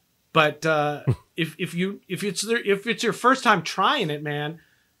annoying. But if it's your first time trying it, man,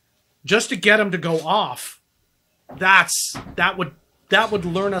 just to get them to go off, that would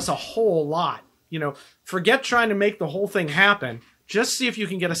learn us a whole lot. Forget trying to make the whole thing happen. Just see if you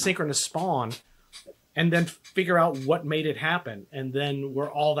can get a synchronous spawn, and then figure out what made it happen, and then we're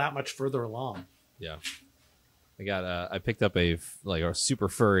all that much further along. Yeah. I picked up a super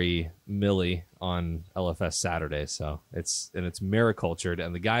furry Millie on LFS Saturday, so it's maricultured,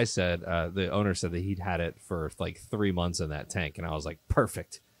 and the guy said, the owner said that he'd had it for 3 months in that tank, and I was like,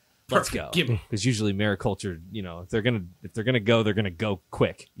 perfect, let's go. Because usually maricultured, if they're gonna go, they're gonna go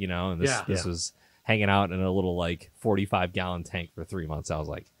quick, and this was hanging out in a little 45-gallon tank for 3 months. I was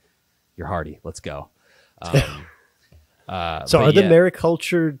like, you're hardy, let's go. So are the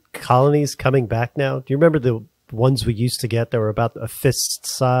maricultured colonies coming back now? Do you remember the ones we used to get that were about a fist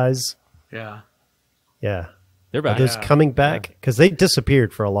size? Yeah. Yeah. They're back. Are those coming back? Because they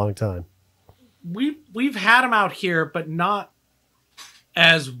disappeared for a long time. We've had them out here, but not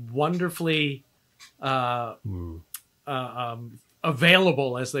as wonderfully available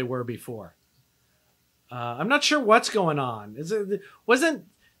as they were before. I'm not sure what's going on.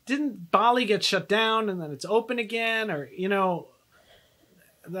 Didn't Bali get shut down and then it's open again? Or,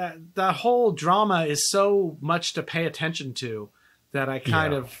 that whole drama is so much to pay attention to that I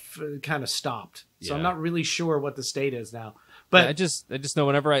kind of stopped. So I'm not really sure what the state is now. But I just know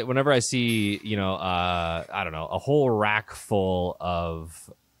whenever I see, I don't know, a whole rack full of,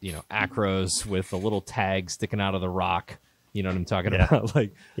 acros with a little tag sticking out of the rock, you know what I'm talking about?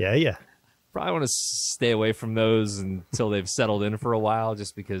 Probably want to stay away from those until they've settled in for a while,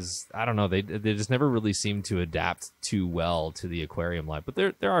 just because, I don't know, they just never really seem to adapt too well to the aquarium life. But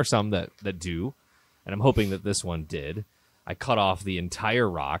there are some that do, and I'm hoping that this one did. I cut off the entire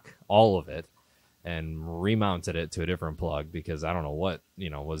rock, all of it, and remounted it to a different plug because I don't know what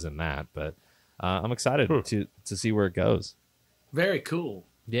was in that. But I'm excited to see where it goes. Very cool.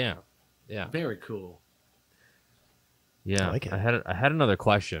 Yeah. Very cool. Yeah, I like it. I had another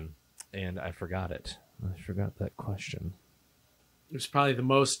question. and I forgot it. I forgot that question. It was probably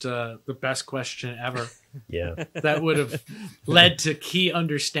the best question ever. Yeah. That would have led to key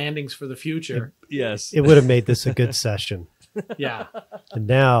understandings for the future. Yes. It would have made this a good session. Yeah. And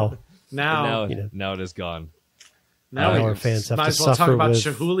now Now you know, it is gone. Now our fans have might to as well talk suffer about with,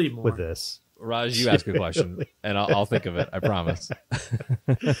 Shahuli more. with this. Raj, you ask a question, and I'll think of it. I promise.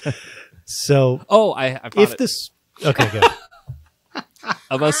 So, I found if it. this, okay, good.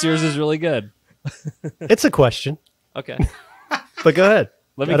 Unless yours is really good. It's a question, Okay. but go ahead.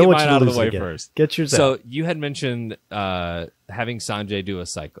 Let me I get don't want mine you to out of lose the way again. first. Get yours So out. you had mentioned having Sanjay do a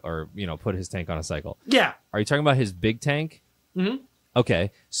cycle, or put his tank on a cycle. Yeah. Are you talking about his big tank? Mm-hmm.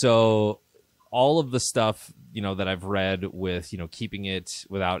 Okay, so all of the stuff that I've read with keeping it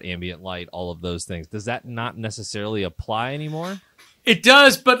without ambient light, all of those things, does that not necessarily apply anymore? It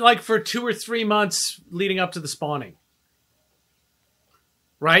does, but like for 2 or 3 months leading up to the spawning.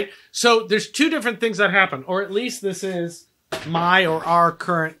 Right? So there's two different things that happen, or at least this is my or our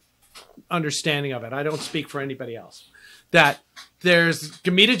current understanding of it. I don't speak for anybody else. That there's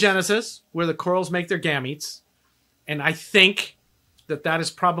gametogenesis, where the corals make their gametes, and I think that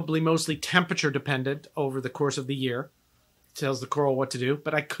is probably mostly temperature dependent over the course of the year. It tells the coral what to do,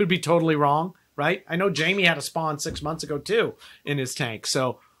 but I could be totally wrong, right? I know Jamie had a spawn 6 months ago too in his tank,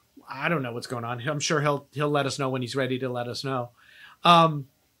 so I don't know what's going on. I'm sure he'll let us know when he's ready to let us know.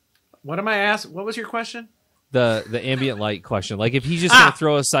 What am I asked? What was your question? The ambient light question. Like if he's just going to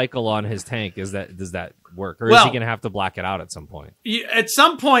throw a cycle on his tank, does that work, or is he going to have to black it out at some point? At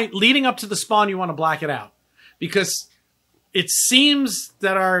some point leading up to the spawn, you want to black it out, because it seems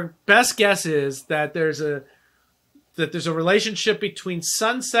that our best guess is that there's a relationship between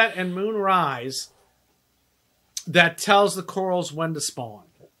sunset and moonrise that tells the corals when to spawn.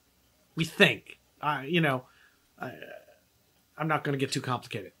 We think. I'm not going to get too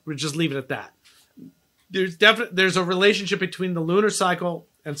complicated. We'll just leave it at that. There's a relationship between the lunar cycle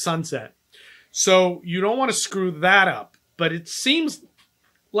and sunset. So you don't want to screw that up. But it seems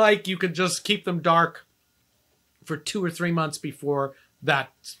like you could just keep them dark for 2 or 3 months before that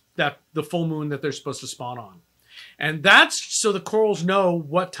the full moon that they're supposed to spawn on. And that's so the corals know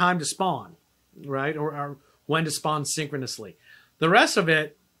what time to spawn, right? Or when to spawn synchronously. The rest of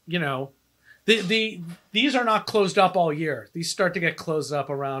it, these are not closed up all year. These start to get closed up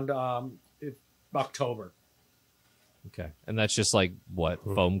around October. Okay. And that's just like what?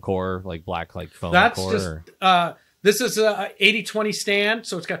 Foam core, like black like foam That's core? just this is a 80/20 stand,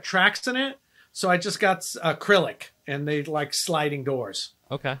 so it's got tracks in it. So I just got acrylic, and they like sliding doors.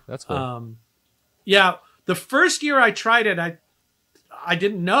 Okay, that's cool. Yeah, the first year I tried it, I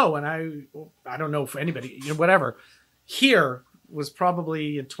didn't know, and I don't know if anybody, whatever. Here was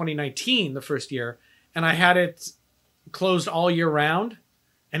probably in 2019, the first year, and I had it closed all year round,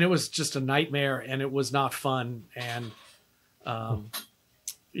 and it was just a nightmare, and it was not fun, and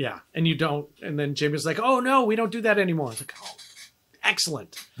yeah, and you don't, and then Jamie was like, "Oh no, we don't do that anymore." I was like, "Oh,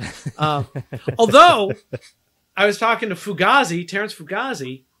 excellent." Although I was talking to Terrence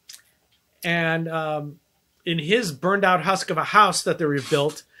Fugazi, and in his burned out husk of a house that they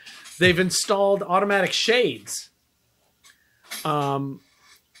rebuilt, they've installed automatic shades. So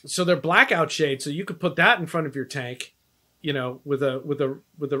they're blackout shades, so you could put that in front of your tank, with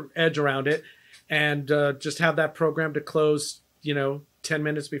a edge around it, and just have that programmed to close, 10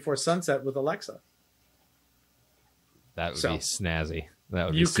 minutes before sunset with Alexa. That would be snazzy. That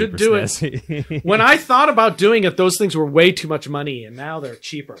would You be super could do snazzy. it. When I thought about doing it, those things were way too much money, and now they're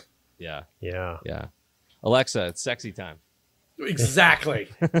cheaper. Yeah. Yeah. Yeah. Alexa, it's sexy time. Exactly.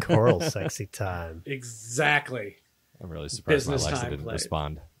 Coral sexy time. Exactly. I'm really surprised my Business Alexa time didn't played.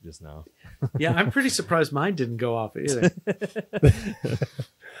 respond just now. Yeah, I'm pretty surprised mine didn't go off either.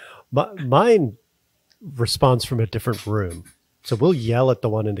 Mine responds from a different room. So we'll yell at the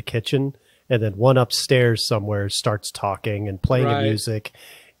one in the kitchen, and then one upstairs somewhere starts talking and playing Right. music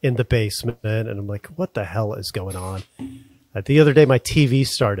in the basement. And I'm like, what the hell is going on? The other day, my TV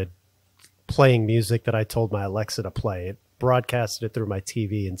started playing music that I told my Alexa to play. It broadcasted it through my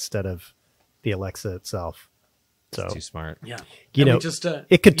TV instead of the Alexa itself. So, Too smart. Yeah. you And we know, just,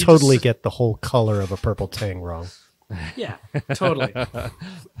 it could you totally just- get the whole color of a purple tang wrong. Yeah, totally.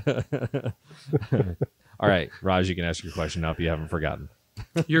 All right, Raj, you can ask your question now if you haven't forgotten.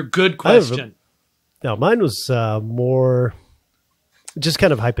 Your good I have a- question. No, mine was more just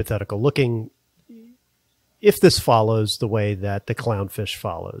kind of hypothetical, looking if this follows the way that the clownfish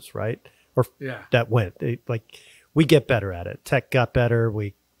follows, right? Or Yeah. that went. We get better at it. Tech got better.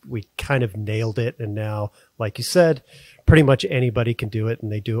 We kind of nailed it. And now, like you said, pretty much anybody can do it,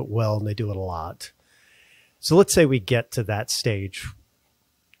 and they do it well, and they do it a lot. So let's say we get to that stage.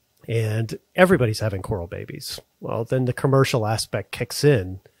 and everybody's having coral babies. Well, then the commercial aspect kicks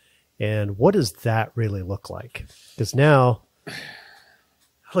in. And what does that really look like? Because now,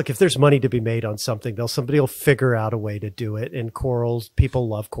 look, if there's money to be made on something, somebody will figure out a way to do it. And corals, people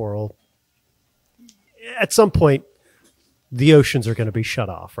love coral. At some point, the oceans are going to be shut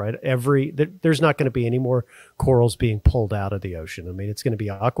off, right? There's not going to be any more corals being pulled out of the ocean. I mean, it's going to be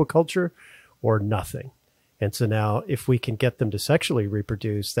aquaculture or nothing. And so now, if we can get them to sexually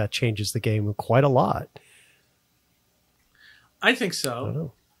reproduce, that changes the game quite a lot. I think so. I don't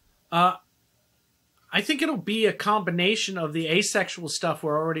know. I think it'll be a combination of the asexual stuff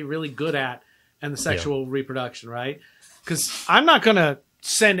we're already really good at and the sexual reproduction, right? Because I'm not going to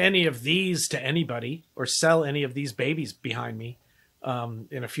send any of these to anybody or sell any of these babies behind me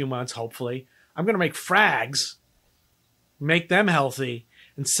in a few months, hopefully. I'm going to make frags, make them healthy,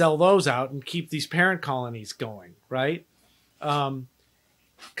 and sell those out and keep these parent colonies going, right?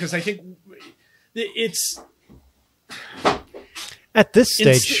 Because I think it's... At this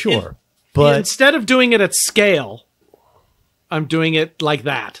stage, sure. But instead of doing it at scale, I'm doing it like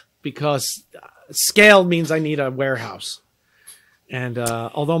that because scale means I need a warehouse. And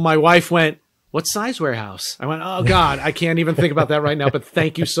although my wife went, "What size warehouse?" I went, "Oh God, I can't even think about that right now, but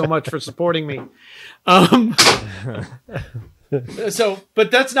thank you so much for supporting me." But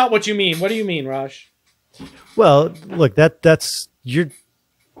that's not what you mean. What do you mean, Raj? well, look, that's your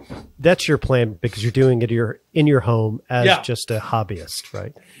plan because you're doing it in your home as just a hobbyist,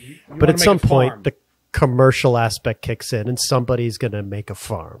 right? But at some point, the commercial aspect kicks in and somebody's going to make a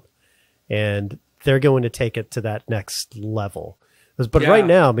farm and they're going to take it to that next level. But right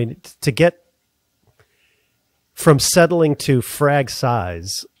now, I mean, to get from settling to frag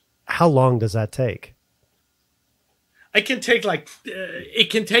size, how long does that take? It can take it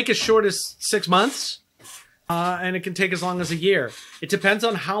can take as short as 6 months. And it can take as long as a year. It depends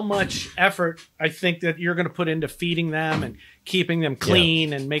on how much effort I think that you're going to put into feeding them and keeping them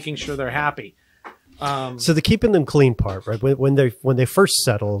clean and making sure they're happy. So the keeping them clean part, right? When they first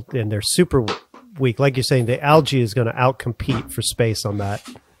settle and they're super weak, like you're saying, the algae is going to outcompete for space on that.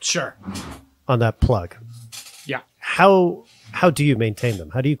 Sure. On that plug. Yeah. How do you maintain them?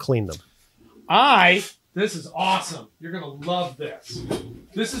 How do you clean them? This is awesome. You're going to love this.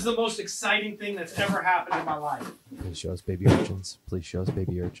 This is the most exciting thing that's ever happened in my life. Please show us baby urchins. Please show us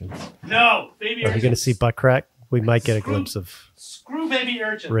baby urchins. No, baby urchins. Are we going to see butt crack? We might get a glimpse of screw baby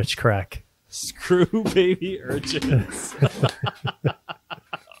urchins. Rich crack. Screw baby urchins.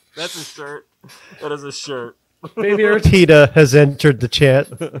 That's a shirt. That is a shirt. Baby urchin. PETA has entered the chat.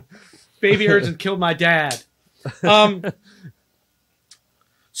 Baby urchin killed my dad.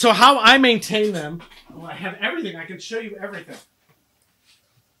 So how I maintain them, I have everything. I can show you everything.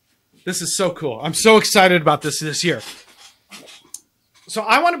 This is so cool. I'm so excited about this year. So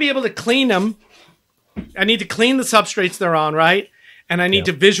I want to be able to clean them. I need to clean the substrates they're on, right? And I need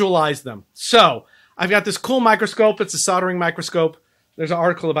to visualize them. So I've got this cool microscope. It's a soldering microscope. There's an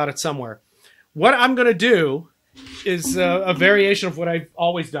article about it somewhere. What I'm going to do is a variation of what I've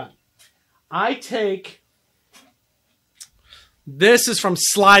always done. I take... This is from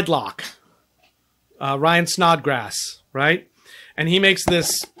Slide Lock. Ryan Snodgrass, right? And he makes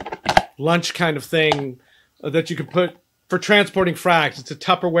this lunch kind of thing that you can put for transporting frags. It's a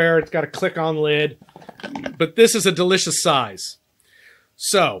Tupperware. It's got a click-on lid. But this is a delicious size.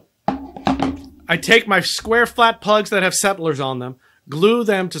 So I take my square flat plugs that have settlers on them, glue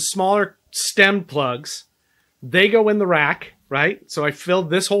them to smaller stemmed plugs. They go in the rack, right? So I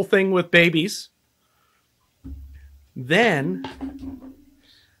filled this whole thing with babies. Then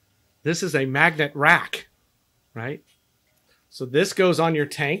this is a magnet rack, right? So this goes on your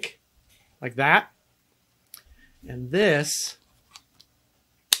tank like that. And this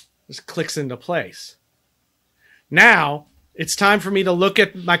just clicks into place. Now it's time for me to look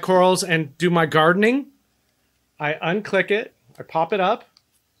at my corals and do my gardening. I unclick it. I pop it up.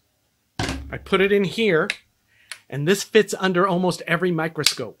 I put it in here. And this fits under almost every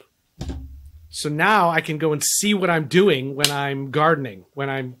microscope. So now I can go and see what I'm doing when I'm gardening, when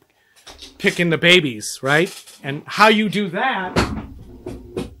I'm picking the babies, right? And how you do that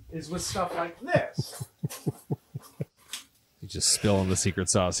is with stuff like this. You just spilling the secret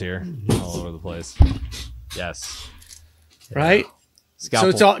sauce here all over the place. Yes. Right?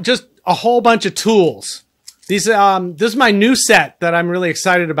 Scalpel. So it's just a whole bunch of tools. This is my new set that I'm really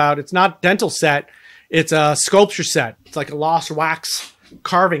excited about. It's not dental set. It's a sculpture set. It's like a lost wax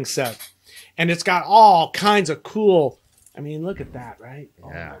carving set. And it's got all kinds of cool... I mean, look at that, right? Yeah. Oh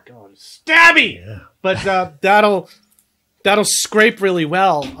my God, stabby! Yeah. But that'll scrape really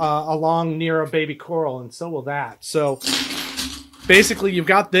well along near a baby coral, and so will that. So basically you've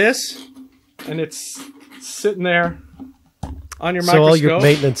got this, and it's sitting there on your So microscope. all your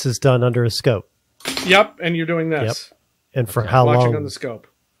maintenance is done under a scope. Yep, and you're doing this. Yep. And for how Watching long? on the scope.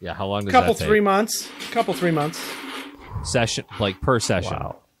 Yeah, how long does Couple that take? 3 months. Couple 3 months. Session, like per session.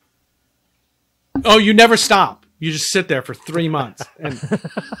 Wow. Oh, you never stop. You just sit there for 3 months. And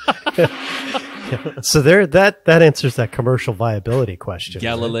So there, that answers that commercial viability question.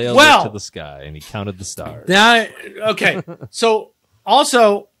 Galileo Well- looked to the sky and he counted the stars. now, okay. So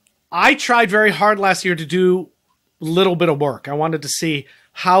also, I tried very hard last year to do a little bit of work. I wanted to see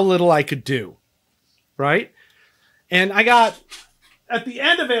how little I could do. Right? And I got, at the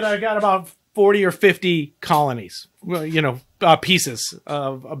end of it, I got about 40 or 50 colonies, well, pieces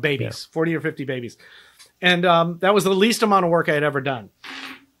of babies, 40 or 50 babies. And that was the least amount of work I had ever done.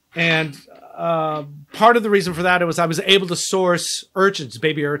 And part of the reason for that was I was able to source urchins,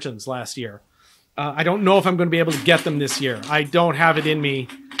 baby urchins last year. I don't know if I'm going to be able to get them this year. I don't have it in me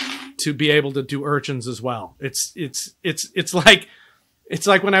to be able to do urchins as well. It's like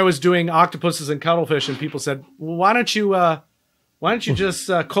when I was doing octopuses and cuttlefish and people said, well, why don't you just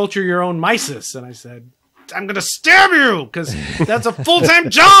culture your own mysis? And I said, I'm going to stab you because that's a full-time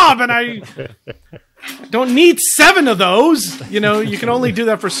job. And I don't need 7 of those. You can only do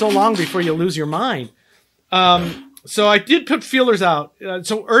that for so long before you lose your mind. So I did put feelers out.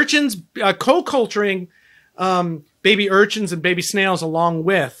 So urchins, co-culturing baby urchins and baby snails along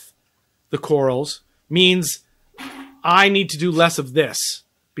with the corals means I need to do less of this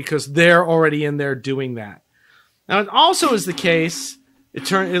because they're already in there doing that. Now, it also is the case,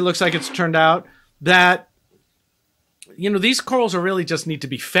 it looks like it's turned out, that these corals really just need to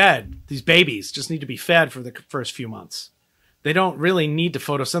be fed. These babies just need to be fed for the first few months. They don't really need to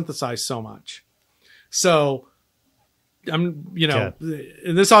photosynthesize so much. So, and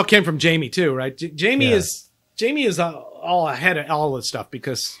this all came from Jamie too, right? Jamie is all ahead of all this stuff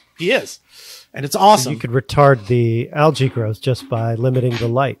because he is, and it's awesome. You could retard the algae growth just by limiting the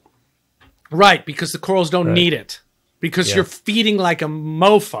light. Right, because the corals don't need it. Because you're feeding like a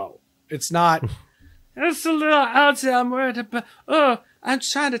mofo. It's not, it's a little algae I'm worried about. Oh, I'm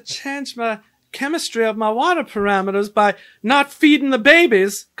trying to change my chemistry of my water parameters by not feeding the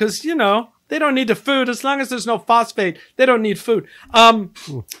babies. Because, they don't need the food. As long as there's no phosphate, they don't need food. Was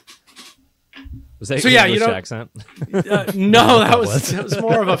that your English accent? No, that was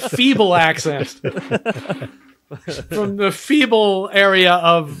more of a feeble accent. From the feeble area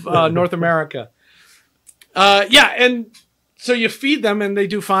of North America. And so you feed them and they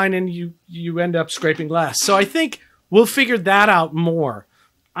do fine and you end up scraping less. So I think we'll figure that out more.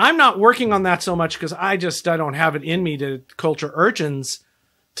 I'm not working on that so much because I don't have it in me to culture urchins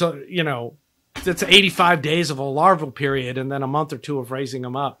to, it's 85 days of a larval period and then a month or 2 of raising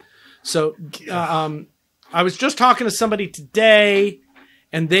them up. So I was just talking to somebody today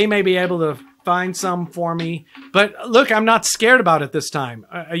and they may be able to find some for me. But look, I'm not scared about it this time.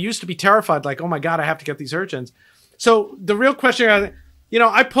 I used to be terrified, like, oh my God, I have to get these urchins. So the real question,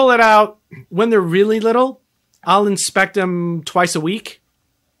 I pull it out when they're really little. I'll inspect them twice a week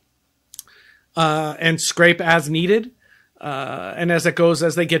and scrape as needed. And as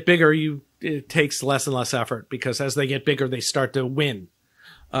they get bigger, it takes less and less effort because as they get bigger, they start to win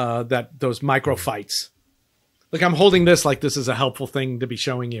those micro fights. Look, I'm holding this like this is a helpful thing to be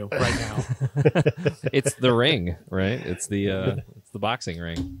showing you right now. It's the ring, right? It's the boxing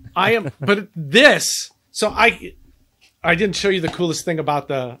ring. But this. So I didn't show you the coolest thing about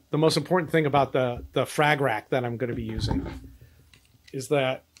the most important thing about the frag rack that I'm going to be using is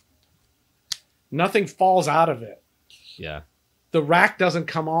that nothing falls out of it. Yeah. The rack doesn't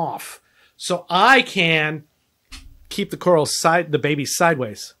come off, so I can keep the babies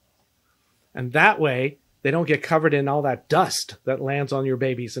sideways, and that way. They don't get covered in all that dust that lands on your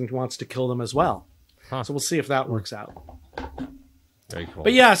babies and wants to kill them as well. Huh. So we'll see if that works out. Very cool.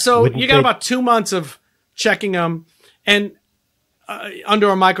 But yeah, so you got about 2 months of checking them and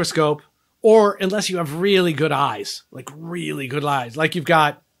under a microscope, or unless you have really good eyes, like you've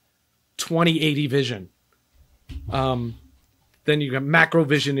got 20/80 vision. Then you got macro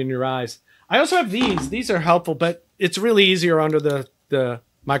vision in your eyes. I also have these. These are helpful, but it's really easier under the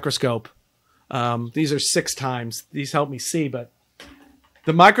microscope. These are 6 times. These help me see, but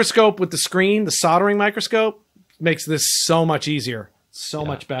the microscope with the screen, the soldering microscope, makes this so much easier,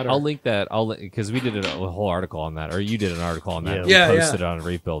 much better. I'll link that. Because we did a whole article on that, or you did an article on that. Yeah. We posted it on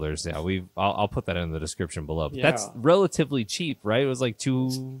Reef Builders. Yeah, I'll put that in the description below. But that's relatively cheap, right? It was like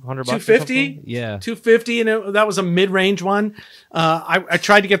 $200. $250. Yeah, $250, and that was a mid-range one. I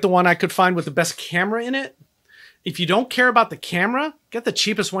tried to get the one I could find with the best camera in it. If you don't care about the camera, get the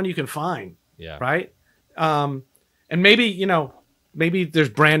cheapest one you can find. Yeah. Right. And maybe, maybe there's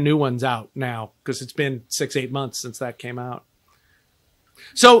brand new ones out now because it's been 6-8 months since that came out.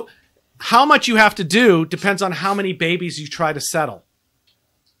 So how much you have to do depends on how many babies you try to settle.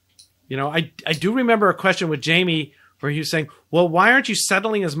 You know, I do remember a question with Jamie where he was saying, well, why aren't you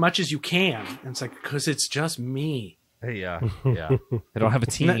settling as much as you can? And it's like, because it's just me. Yeah. I don't have a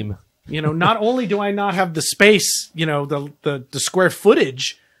team. You know, not only do I not have the space, you know, the square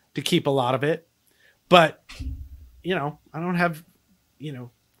footage to keep a lot of it, but, you know, I don't have, you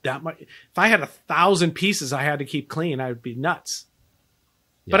know, that much. If I had 1,000 pieces I had to keep clean, I would be nuts.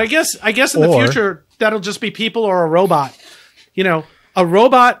 Yeah. But I guess in the future, that'll just be people or a robot. You know, a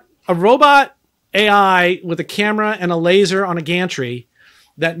robot AI with a camera and a laser on a gantry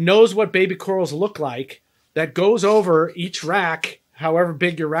that knows what baby corals look like, that goes over each rack, however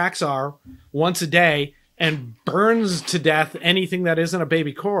big your racks are, once a day and burns to death anything that isn't a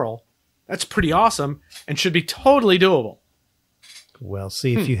baby coral. That's pretty awesome and should be totally doable. Well,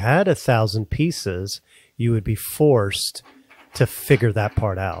 see, if you had 1,000 pieces, you would be forced to figure that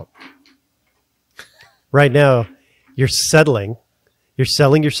part out. Right now, you're selling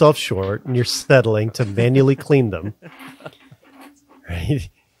yourself short, and you're settling to manually clean them. Right?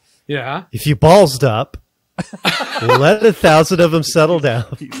 Yeah. If you ballsed up, let 1,000 of them settle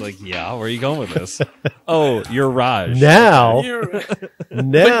down. He's like, yeah, where are you going with this? Oh, you're Raj. Now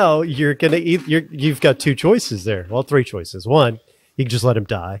you're going to eat. You've got two choices there. Well, three choices. One, you can just let them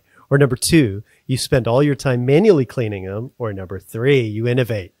die. Or number two, you spend all your time manually cleaning them. Or number three, you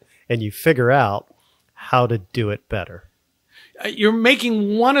innovate and you figure out how to do it better. You're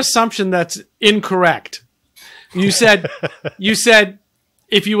making one assumption that's incorrect. You said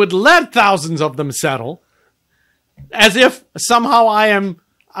if you would let thousands of them settle, as if somehow I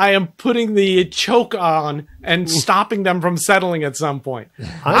am putting the choke on and stopping them from settling at some point.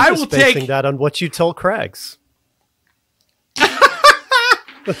 I will basing that on what you told Craigs.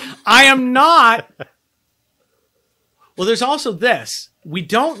 I am not. Well, there's also this. We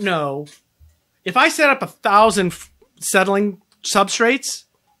don't know if I set up 1,000 settling substrates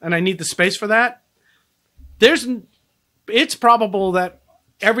and I need the space for that. It's probable that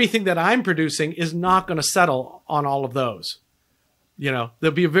everything that I'm producing is not going to settle on all of those. You know,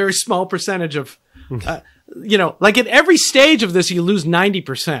 there'll be a very small percentage of, you know, like at every stage of this, you lose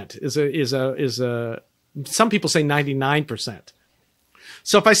 90%. Is a some people say 99%.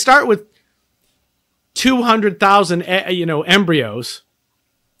 So if I start with 200,000, you know, embryos,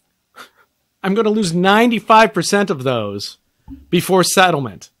 I'm going to lose 95% of those before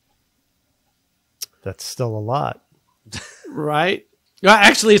settlement. That's still a lot. Right?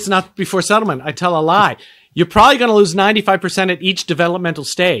 Actually, it's not before settlement. I tell a lie. You're probably going to lose 95% at each developmental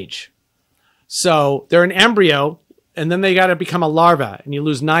stage. So they're an embryo, and then they got to become a larva, and you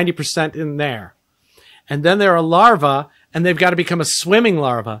lose 90% in there. And then they're a larva, and they've got to become a swimming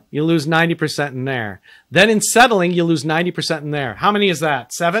larva. You lose 90% in there. Then in settling, you lose 90% in there. How many is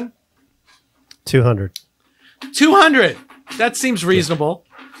that? 7? 200. 200. That seems reasonable.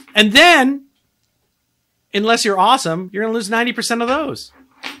 And then, unless you're awesome, you're going to lose 90% of those.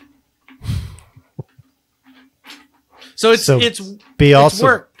 So it's be awesome.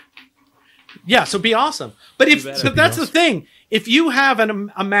 Work. Yeah, so be awesome. But that's the thing. If you have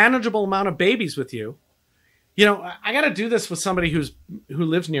a manageable amount of babies with you, you know, I got to do this with somebody who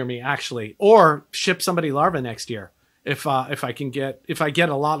lives near me actually, or ship somebody larvae next year if I get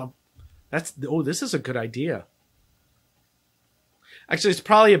a lot of. This is a good idea. Actually, it's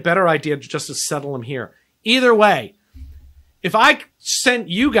probably a better idea just to settle them here. Either way, if I sent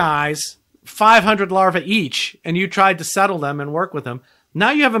you guys 500 larvae each and you tried to settle them and work with them,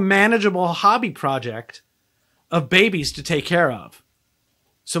 now you have a manageable hobby project of babies to take care of.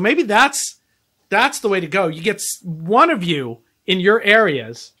 So maybe that's the way to go. You get one of you in your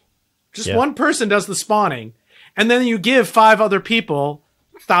areas, just one person does the spawning, and then you give 5 other people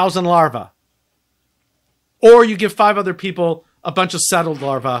 1,000 larvae. Or you give 5 other people a bunch of settled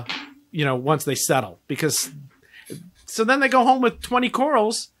larvae, you know, once they settle. So then they go home with 20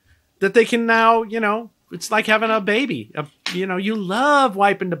 corals that they can now, you know, it's like having a baby. You know, you love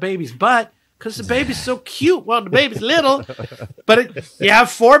wiping the baby's butt because the baby's so cute. Well, the baby's little, but you have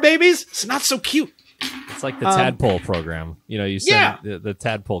 4 babies, it's not so cute. It's like the tadpole program. You know, you send the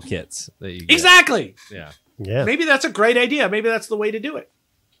tadpole kits that you get. Exactly. Yeah. Maybe that's a great idea. Maybe that's the way to do it.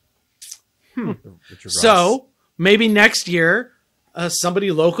 So maybe next year,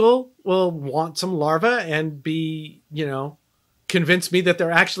 somebody local will want some larvae and be, you know, convince me that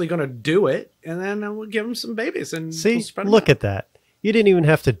they're actually going to do it, and then we'll give them some babies. And see, look at that. You didn't even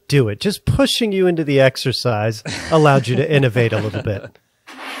have to do it. Just pushing you into the exercise allowed you to innovate a little bit.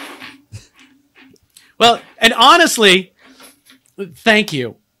 Well, and honestly, Thank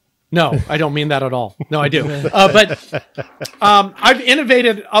you. No, I don't mean that at all. No, I do. But I've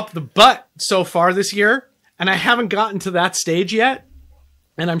innovated up the butt so far this year, and I haven't gotten to that stage yet.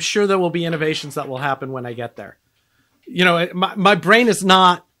 And I'm sure there will be innovations that will happen when I get there. You know, my brain is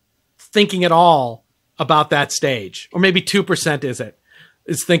not thinking at all about that stage, or maybe 2%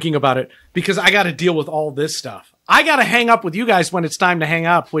 is thinking about it, because I got to deal with all this stuff. I got to hang up with you guys when it's time to hang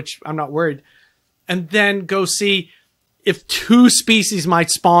up, which I'm not worried, and then go see if 2 species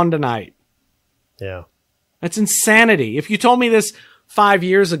might spawn tonight. Yeah. That's insanity. If you told me this 5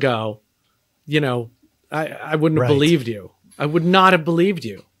 years ago, you know, I wouldn't have believed you. I would not have believed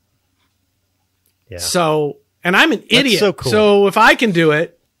you. Yeah. So, and I'm an idiot. So cool. So if I can do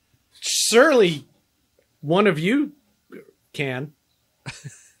it, surely one of you can.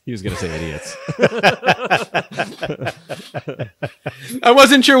 He was going to say idiots. I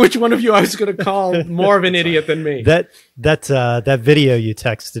wasn't sure which one of you I was going to call more of an idiot than me. That video you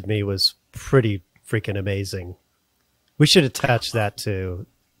texted me was pretty freaking amazing. We should attach that to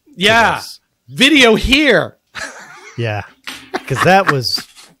this. Video here. Yeah, because that was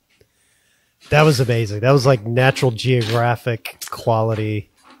amazing. That was like Natural Geographic quality,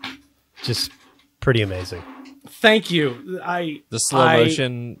 just pretty amazing. Thank you. The slow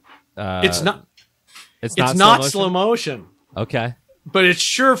motion. It's not. It's not slow motion. Okay. But it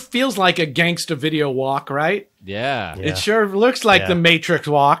sure feels like a gangsta video walk, right? Yeah. It sure looks like the Matrix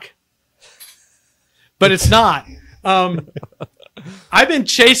walk. But it's not. I've been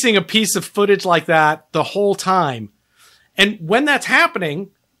chasing a piece of footage like that the whole time. And when that's happening,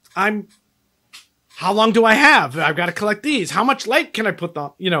 how long do I have? I've got to collect these. How much light can I put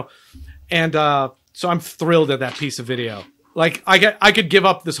on, you know? And so I'm thrilled at that piece of video. Like I could give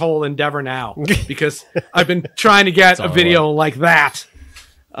up this whole endeavor now because I've been trying to get a video like that.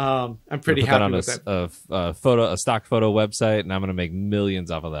 I'm pretty happy with that. A stock photo website, and I'm going to make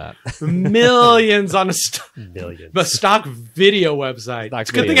millions off of that. Millions on a stock video website. It's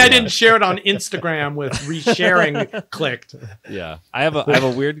a good thing I didn't share it on Instagram with resharing clicked. Yeah, I have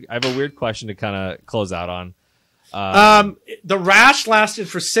a weird question to kind of close out on. The rash lasted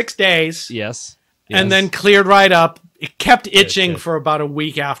for 6 days. Yes. And then cleared right up. It kept itching for about a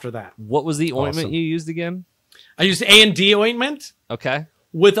week after that. What was the ointment you used again? I used A&D ointment. Okay.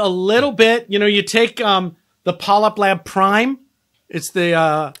 With a little bit, you know, you take the Polyp Lab Prime. It's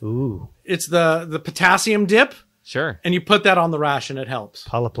the it's the potassium dip. Sure. And you put that on the rash and it helps.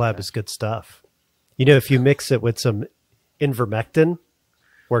 Polyp Lab is good stuff. You know, if you mix it with some Invermectin,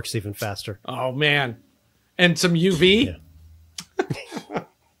 works even faster. Oh man. And some UV. Yeah.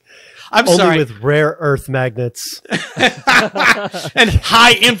 I'm Only sorry. with rare earth magnets and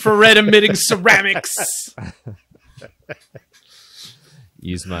high infrared emitting ceramics.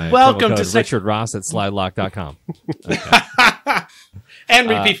 Use my Welcome promo code to Richard Ross at slidelock.com. Okay. And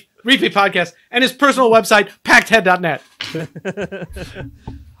Repeat Podcast and his personal website, packedhead.net.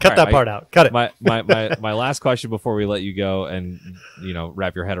 Cut that part out. Cut it. My last question before we let you go and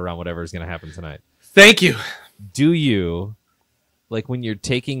wrap your head around whatever is going to happen tonight. Thank you. Do you, like when you're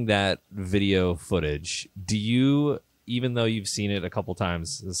taking that video footage, do you, even though you've seen it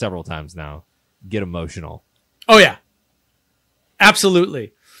several times now, get emotional? Oh yeah.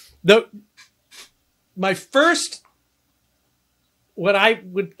 Absolutely. My first, what I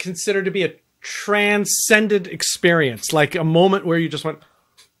would consider to be a transcendent experience, like a moment where you just went,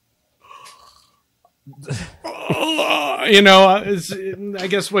 I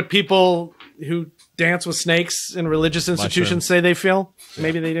guess what people who dance with snakes in religious institutions say they feel.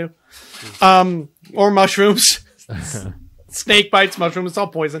 Maybe they do. Or mushrooms. Snake bites, mushrooms, it's all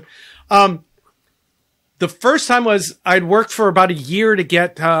poison. The first time was I'd worked for about a year to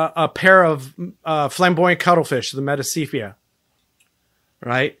get a pair of flamboyant cuttlefish, the Metacepha,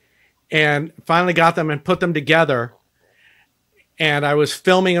 right? And finally got them and put them together. And I was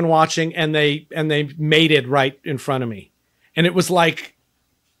filming and watching, and they mated right in front of me. And it was like,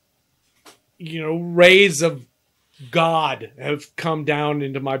 rays of God have come down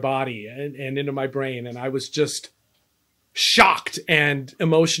into my body and into my brain. And I was just shocked and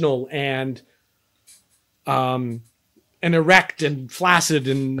emotional and erect and flaccid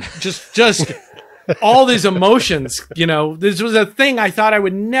and just all these emotions. This was a thing I thought I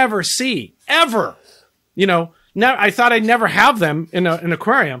would never see ever. I thought I'd never have them in an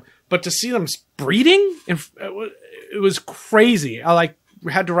aquarium, but to see them breeding, it was crazy. I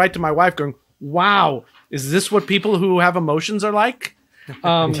had to write to my wife going, "Wow, is this what people who have emotions are like?"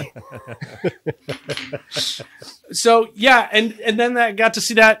 So yeah, and then I got to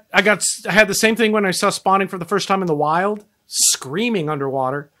see that. I had the same thing when I saw spawning for the first time in the wild, screaming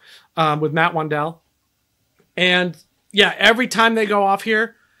underwater with Matt Wandell, and Yeah, every time they go off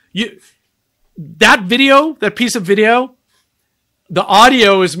here, that piece of video, the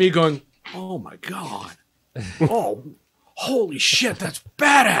audio is me going, "Oh my God. Oh, holy shit, that's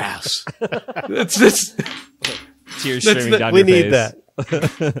badass." It's Tears streaming down we your need face. that.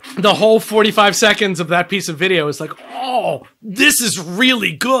 the whole 45 seconds of that piece of video is like, "Oh, this is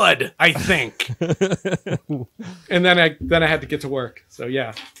really good, I think." And then I had to get to work. So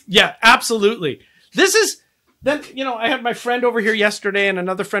yeah, absolutely. Then, I had my friend over here yesterday and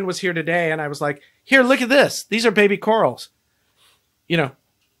another friend was here today. And I was like, "Here, look at this. These are baby corals."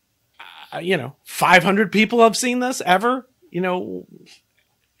 500 people have seen this ever,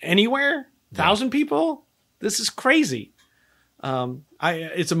 anywhere, 1,000 people. This is crazy.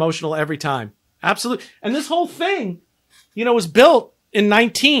 It's emotional every time. Absolutely. And this whole thing, was built in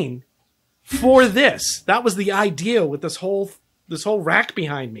 19 for this. That was the idea with this whole rack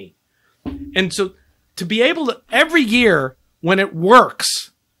behind me. And so to be able to, every year when it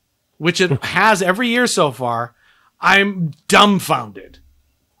works, which it has every year so far, I'm dumbfounded.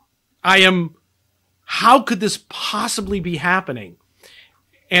 How could this possibly be happening?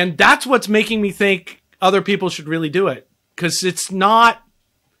 And that's what's making me think other people should really do it. Because I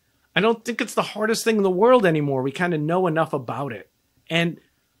don't think it's the hardest thing in the world anymore. We kind of know enough about it. And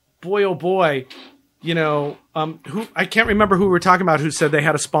boy, oh boy, I can't remember who we were talking about who said they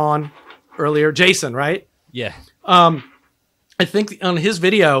had a spawn earlier. Jason, right? Yeah. I think on his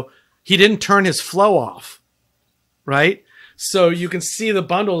video, he didn't turn his flow off, right? So you can see the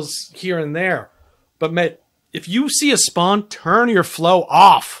bundles here and there. But if you see a spawn, turn your flow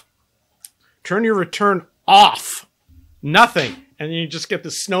off. Turn your return off. Nothing. And you just get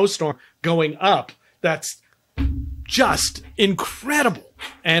the snowstorm going up. That's just incredible.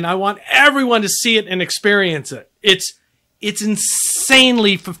 And I want everyone to see it and experience it. It's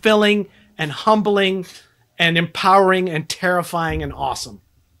insanely fulfilling and humbling and empowering and terrifying and awesome.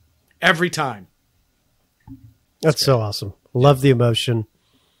 Every time. That's so awesome. Love the emotion.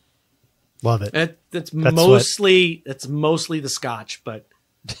 Love it. That's mostly the scotch, but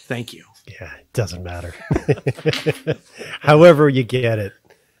thank you. Yeah, it doesn't matter. However you get it.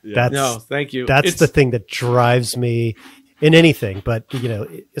 Yeah. No, thank you. That's the thing that drives me in anything, but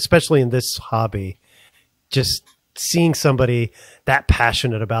especially in this hobby, just seeing somebody that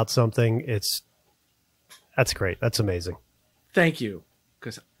passionate about something, that's great. That's amazing. Thank you.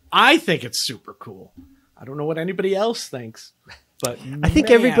 Because I think it's super cool. I don't know what anybody else thinks, but I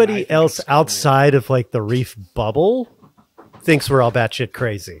think everybody else outside of like the reef bubble thinks we're all batshit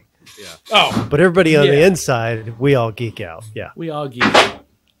crazy. Yeah. Oh, But everybody on the inside, we all geek out. Yeah. we all geek out.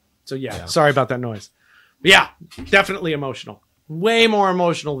 So yeah, sorry about that noise. But yeah, definitely emotional. Way more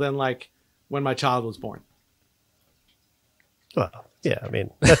emotional than like when my child was born. Well, yeah, I mean,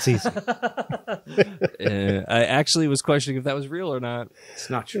 that's easy. I actually was questioning if that was real or not. It's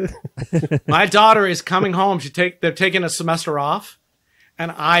not true. My daughter is coming home. They're taking a semester off,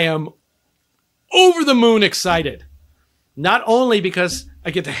 and I am over the moon excited. Not only because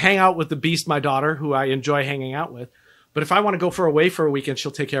I get to hang out with the beast, my daughter, who I enjoy hanging out with, but if I want to go away for a weekend,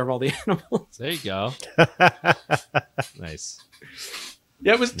 she'll take care of all the animals. There you go. Nice.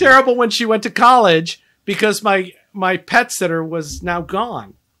 Yeah, it was terrible when she went to college because my pet sitter was now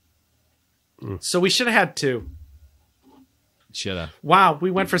gone. So we should have had two. Should have. Wow,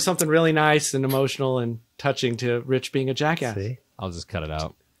 we went for something really nice and emotional and touching to Rich being a jackass. See? I'll just cut it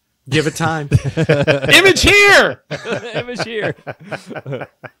out. Give it time. Image here. Image here.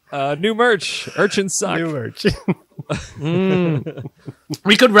 New merch. Urchins suck. New merch.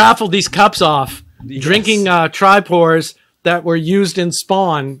 We could raffle these cups off. Yes. Drinking Tripors that were used in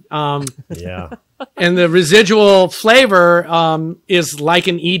Spawn. Yeah. And the residual flavor is like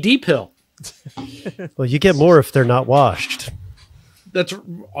an ED pill. Well, you get more if they're not washed.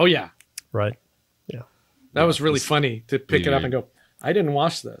 Oh yeah. Right. Yeah. That was really funny to pick it up and go, I didn't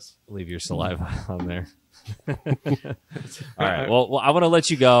wash this. Leave your saliva on there. All right. Well, I want to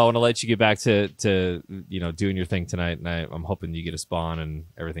let you go. I want to let you get back to doing your thing tonight, and I'm hoping you get a spawn and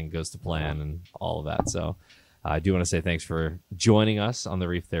everything goes to plan and all of that. So I do want to say thanks for joining us on the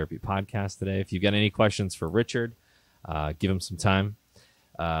Reef Therapy podcast today. If you've got any questions for Richard, give him some time.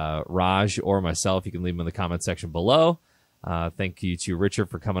 Raj or myself, you can leave them in the comment section below. Thank you to Richard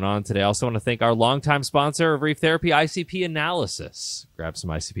for coming on today. I also want to thank our longtime sponsor of Reef Therapy, ICP Analysis. Grab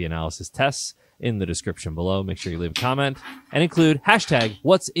some ICP Analysis tests in the description below. Make sure you leave a comment and include hashtag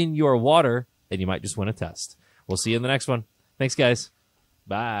what's in your water, and you might just win a test. We'll see you in the next one. Thanks, guys.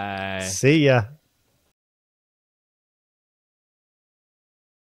 Bye. See ya.